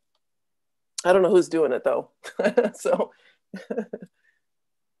idea. I don't know who's doing it though. So.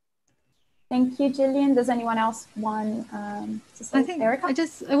 Thank you, Jillian. Does anyone else want to say? I think Erica?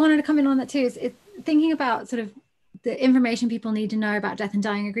 I wanted to come in on that too. Thinking about sort of the information people need to know about death and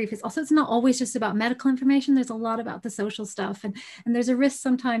dying and grief is also, it's not always just about medical information. There's a lot about the social stuff, and there's a risk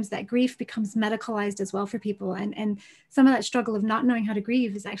sometimes that grief becomes medicalized as well for people. And some of that struggle of not knowing how to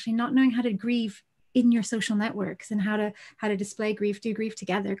grieve is actually not knowing how to grieve in your social networks, and how to display grief, do grief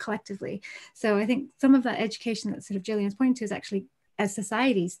together collectively. So I think some of that education that sort of Jillian's pointing to is actually, as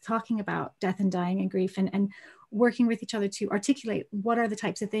societies, talking about death and dying and grief, and working with each other to articulate what are the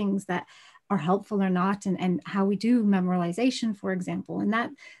types of things that are helpful or not, and how we do memorialization, for example. And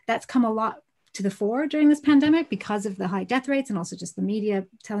that's come a lot to the fore during this pandemic because of the high death rates, and also just the media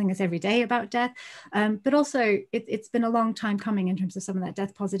telling us every day about death. But also it's been a long time coming in terms of some of that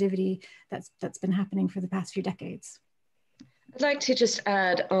death positivity that's been happening for the past few decades. I'd like to just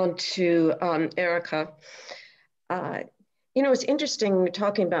add on to Erica. You know, it's interesting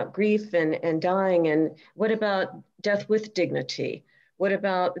talking about grief and dying, and what about death with dignity? What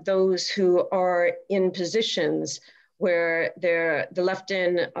about those who are in positions where they're left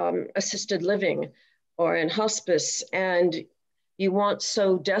in assisted living or in hospice, and you want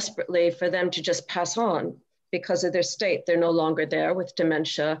so desperately for them to just pass on because of their state? They're no longer there with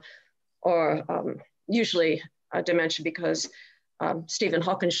dementia, or usually dementia because Stephen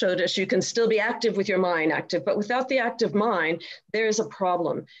Hawking showed us you can still be active with your mind active, but without the active mind, there's a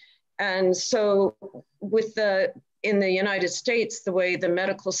problem. And so in the United States, the way the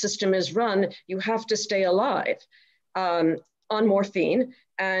medical system is run, you have to stay alive on morphine.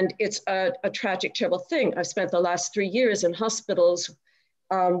 And it's a tragic, terrible thing. I've spent the last 3 years in hospitals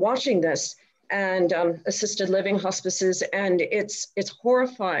watching this, and assisted living hospices, and it's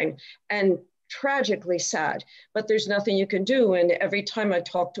horrifying and tragically sad, but there's nothing you can do. And every time I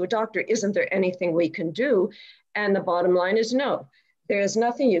talk to a doctor, isn't there anything we can do? And the bottom line is no, there is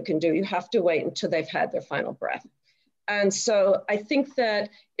nothing you can do. You have to wait until they've had their final breath. And so I think that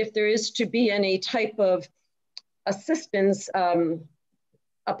if there is to be any type of assistance,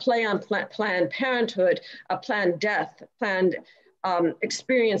 a play on planned parenthood, a planned death, planned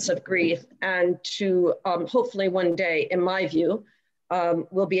experience of grief, and to hopefully one day, in my view,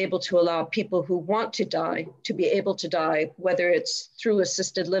 we'll be able to allow people who want to die to be able to die, whether it's through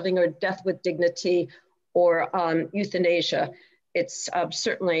assisted living or death with dignity or euthanasia. It's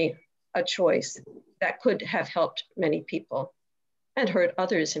certainly a choice that could have helped many people and hurt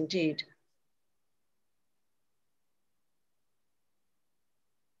others indeed.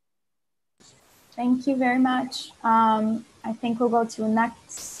 Thank you very much. I think we'll go to the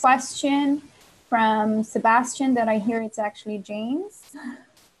next question from Sebastian, that I hear it's actually James.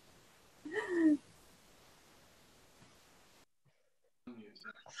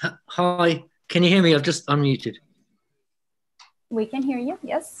 Hi, can you hear me? I've just unmuted. We can hear you,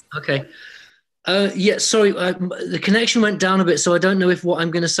 yes. Okay. Yeah, sorry, the connection went down a bit, so I don't know if what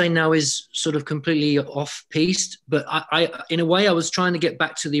I'm going to say now is sort of completely off-piste, but I, in a way, I was trying to get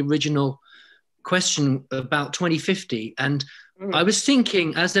back to the original question about 2050, and I was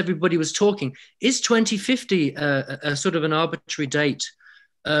thinking, as everybody was talking, is 2050 a sort of an arbitrary date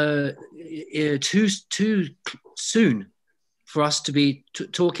too soon for us to be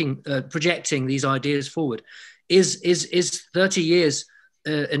projecting these ideas forward? Is 30 years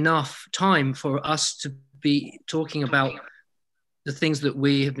enough time for us to be talking about the things that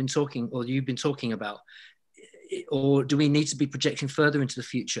we have been talking, or you've been talking about, or do we need to be projecting further into the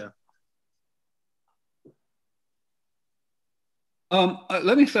future?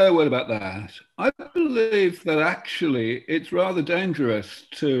 Let me say a word about that. I believe that actually it's rather dangerous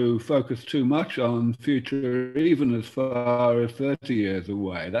to focus too much on future, even as far as 30 years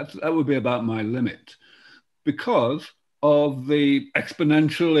away. That would be about my limit, because of the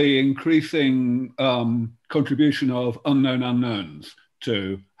exponentially increasing contribution of unknown unknowns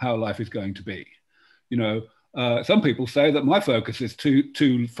to how life is going to be. You know, some people say that my focus is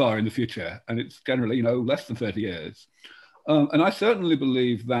too far in the future, and it's generally, you know, less than 30 years. And I certainly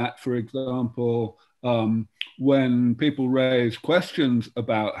believe that, for example, when people raise questions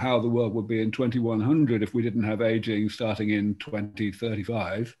about how the world would be in 2100 if we didn't have aging starting in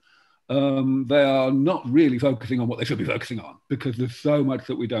 2035, they are not really focusing on what they should be focusing on, because there's so much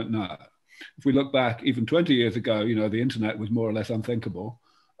that we don't know. if we look back even 20 years ago, you know, the internet was more or less unthinkable.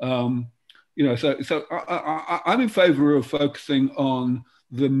 You know, so I'm in favor of focusing on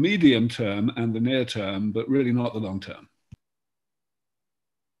the medium term and the near term, but really not the long term.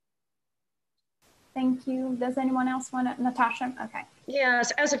 Thank you. Does anyone else want to? Natasha? Okay.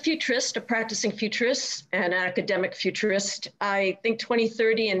 Yes, as a futurist, a practicing futurist and an academic futurist, I think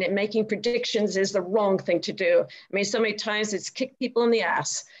 2030 and making predictions is the wrong thing to do. I mean, so many times it's kicked people in the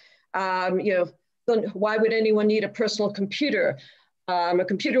ass. You know, why would anyone need a personal computer? A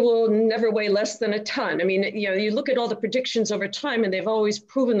computer will never weigh less than a ton. I mean, you know, you look at all the predictions over time and they've always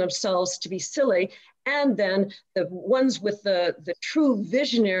proven themselves to be silly. And then the ones with the true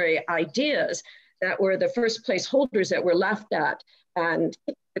visionary ideas that were the first place holders that were laughed at and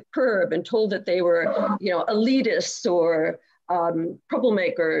kicked the curb and told that they were, you know, elitists or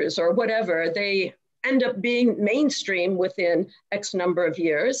troublemakers or whatever, they end up being mainstream within X number of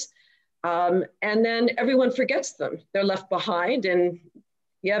years. And then everyone forgets them. They're left behind and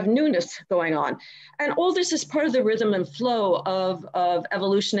you have newness going on. And all this is part of the rhythm and flow of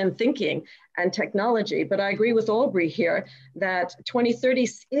evolution and thinking and technology. But I agree with Aubrey here that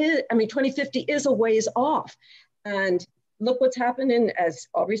 2050 is a ways off. And look what's happening, as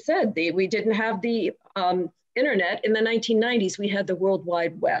Aubrey said, we didn't have the internet in the 1990s. We had the World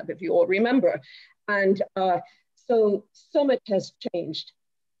Wide Web, if you all remember. And so much has changed.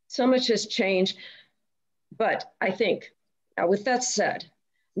 So much has changed. But I think, with that said,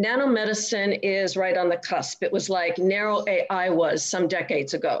 nanomedicine is right on the cusp. It was like narrow AI was some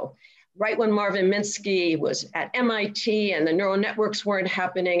decades ago, right when Marvin Minsky was at MIT and the neural networks weren't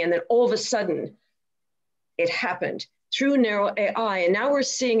happening. And then all of a sudden, it happened through narrow AI. And now we're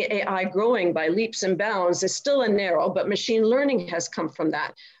seeing AI growing by leaps and bounds. It's still a narrow, but machine learning has come from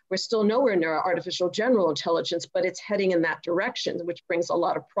that. We're still nowhere near artificial general intelligence, but it's heading in that direction, which brings a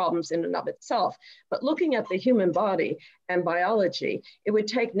lot of problems in and of itself. But looking at the human body and biology, it would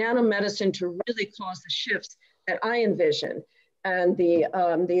take nanomedicine to really cause the shifts that I envision. And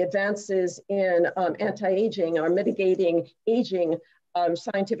the advances in anti-aging or mitigating aging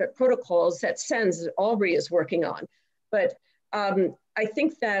scientific protocols that SENS Aubrey is working on. But I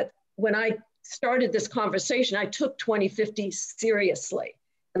think that when I started this conversation, I took 2050 seriously.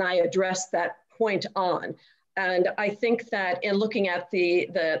 And I addressed that point on. And I think that in looking at the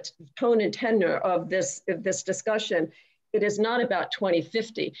tone and tenor of this discussion, it is not about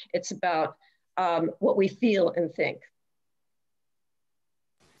 2050. It's about what we feel and think.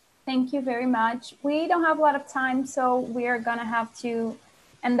 Thank you very much. We don't have a lot of time, so we are gonna have to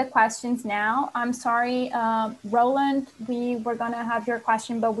end the questions now. I'm sorry, Roland, we were gonna have your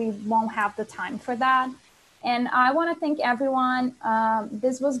question, but we won't have the time for that. And I want to thank everyone.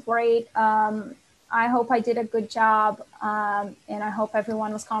 This was great. I hope I did a good job. And I hope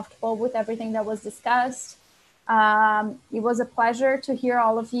everyone was comfortable with everything that was discussed. It was a pleasure to hear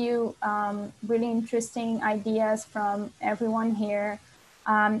all of you. Really interesting ideas from everyone here.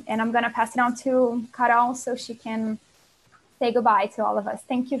 And I'm going to pass it on to Carol so she can say goodbye to all of us.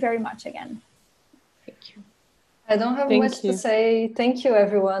 Thank you very much again. Thank you. I don't have much to say. Thank you,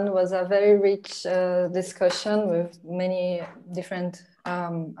 everyone. It was a very rich discussion with many different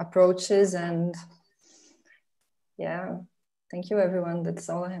approaches. And yeah, thank you, everyone. That's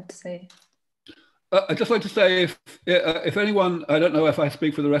all I have to say. I'd just like to say, if anyone, I don't know if I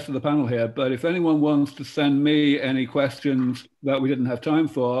speak for the rest of the panel here, but if anyone wants to send me any questions that we didn't have time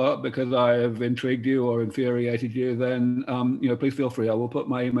for because I have intrigued you or infuriated you, then you know, please feel free. I will put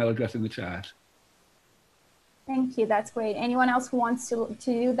my email address in the chat. Thank you. That's great. Anyone else who wants to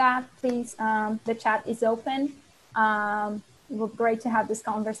do that, please, the chat is open. It was great to have these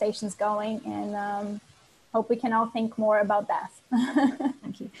conversations going, and hope we can all think more about death.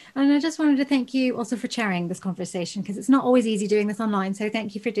 Thank you. And I just wanted to thank you also for chairing this conversation, because it's not always easy doing this online. So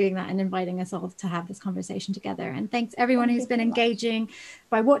thank you for doing that and inviting us all to have this conversation together. And thanks everyone who's been engaging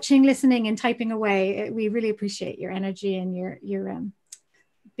by watching, listening, and typing away. We really appreciate your energy and your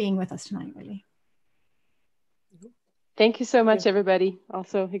being with us tonight, really. Thank you so much, everybody.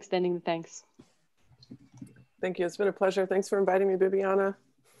 Also extending the thanks. Thank you. It's been a pleasure. Thanks for inviting me, Bibiana.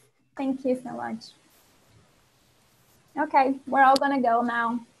 Thank you so much. Okay, we're all gonna go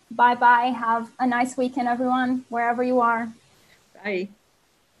now. Bye-bye. Have a nice weekend, everyone, wherever you are. Bye.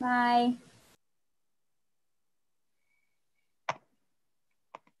 Bye.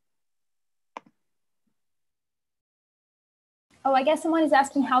 Oh, I guess someone is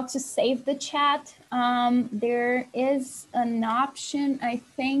asking how to save the chat. There is an option, I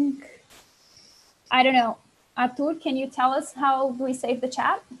think. I don't know. Artur, can you tell us how do we save the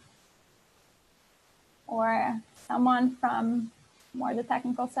chat? Or someone from more the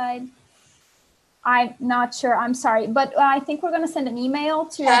technical side? I'm not sure. I'm sorry, but I think we're going to send an email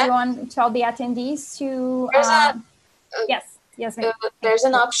to everyone, to all the attendees. To yes. There's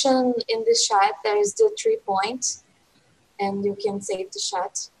an option in this chat. There is the 3 points, and you can save the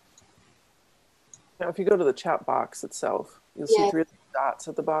chat. Now, if you go to the chat box itself, you'll see 3 dots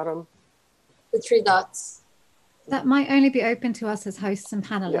at the bottom. The 3 dots. That might only be open to us as hosts and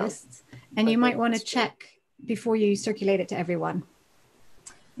panelists, and you might want to check before you circulate it to everyone.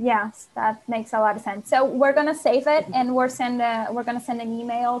 Yes, that makes a lot of sense. So we're going to save it, and we're going to send an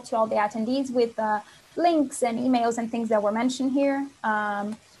email to all the attendees with links and emails and things that were mentioned here.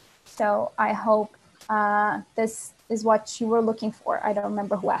 So I hope this is what you were looking for. I don't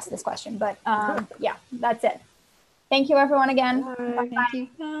remember who asked this question, but yeah, that's it. Thank you, everyone, again. Bye. Thank you.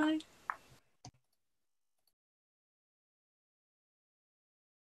 Bye.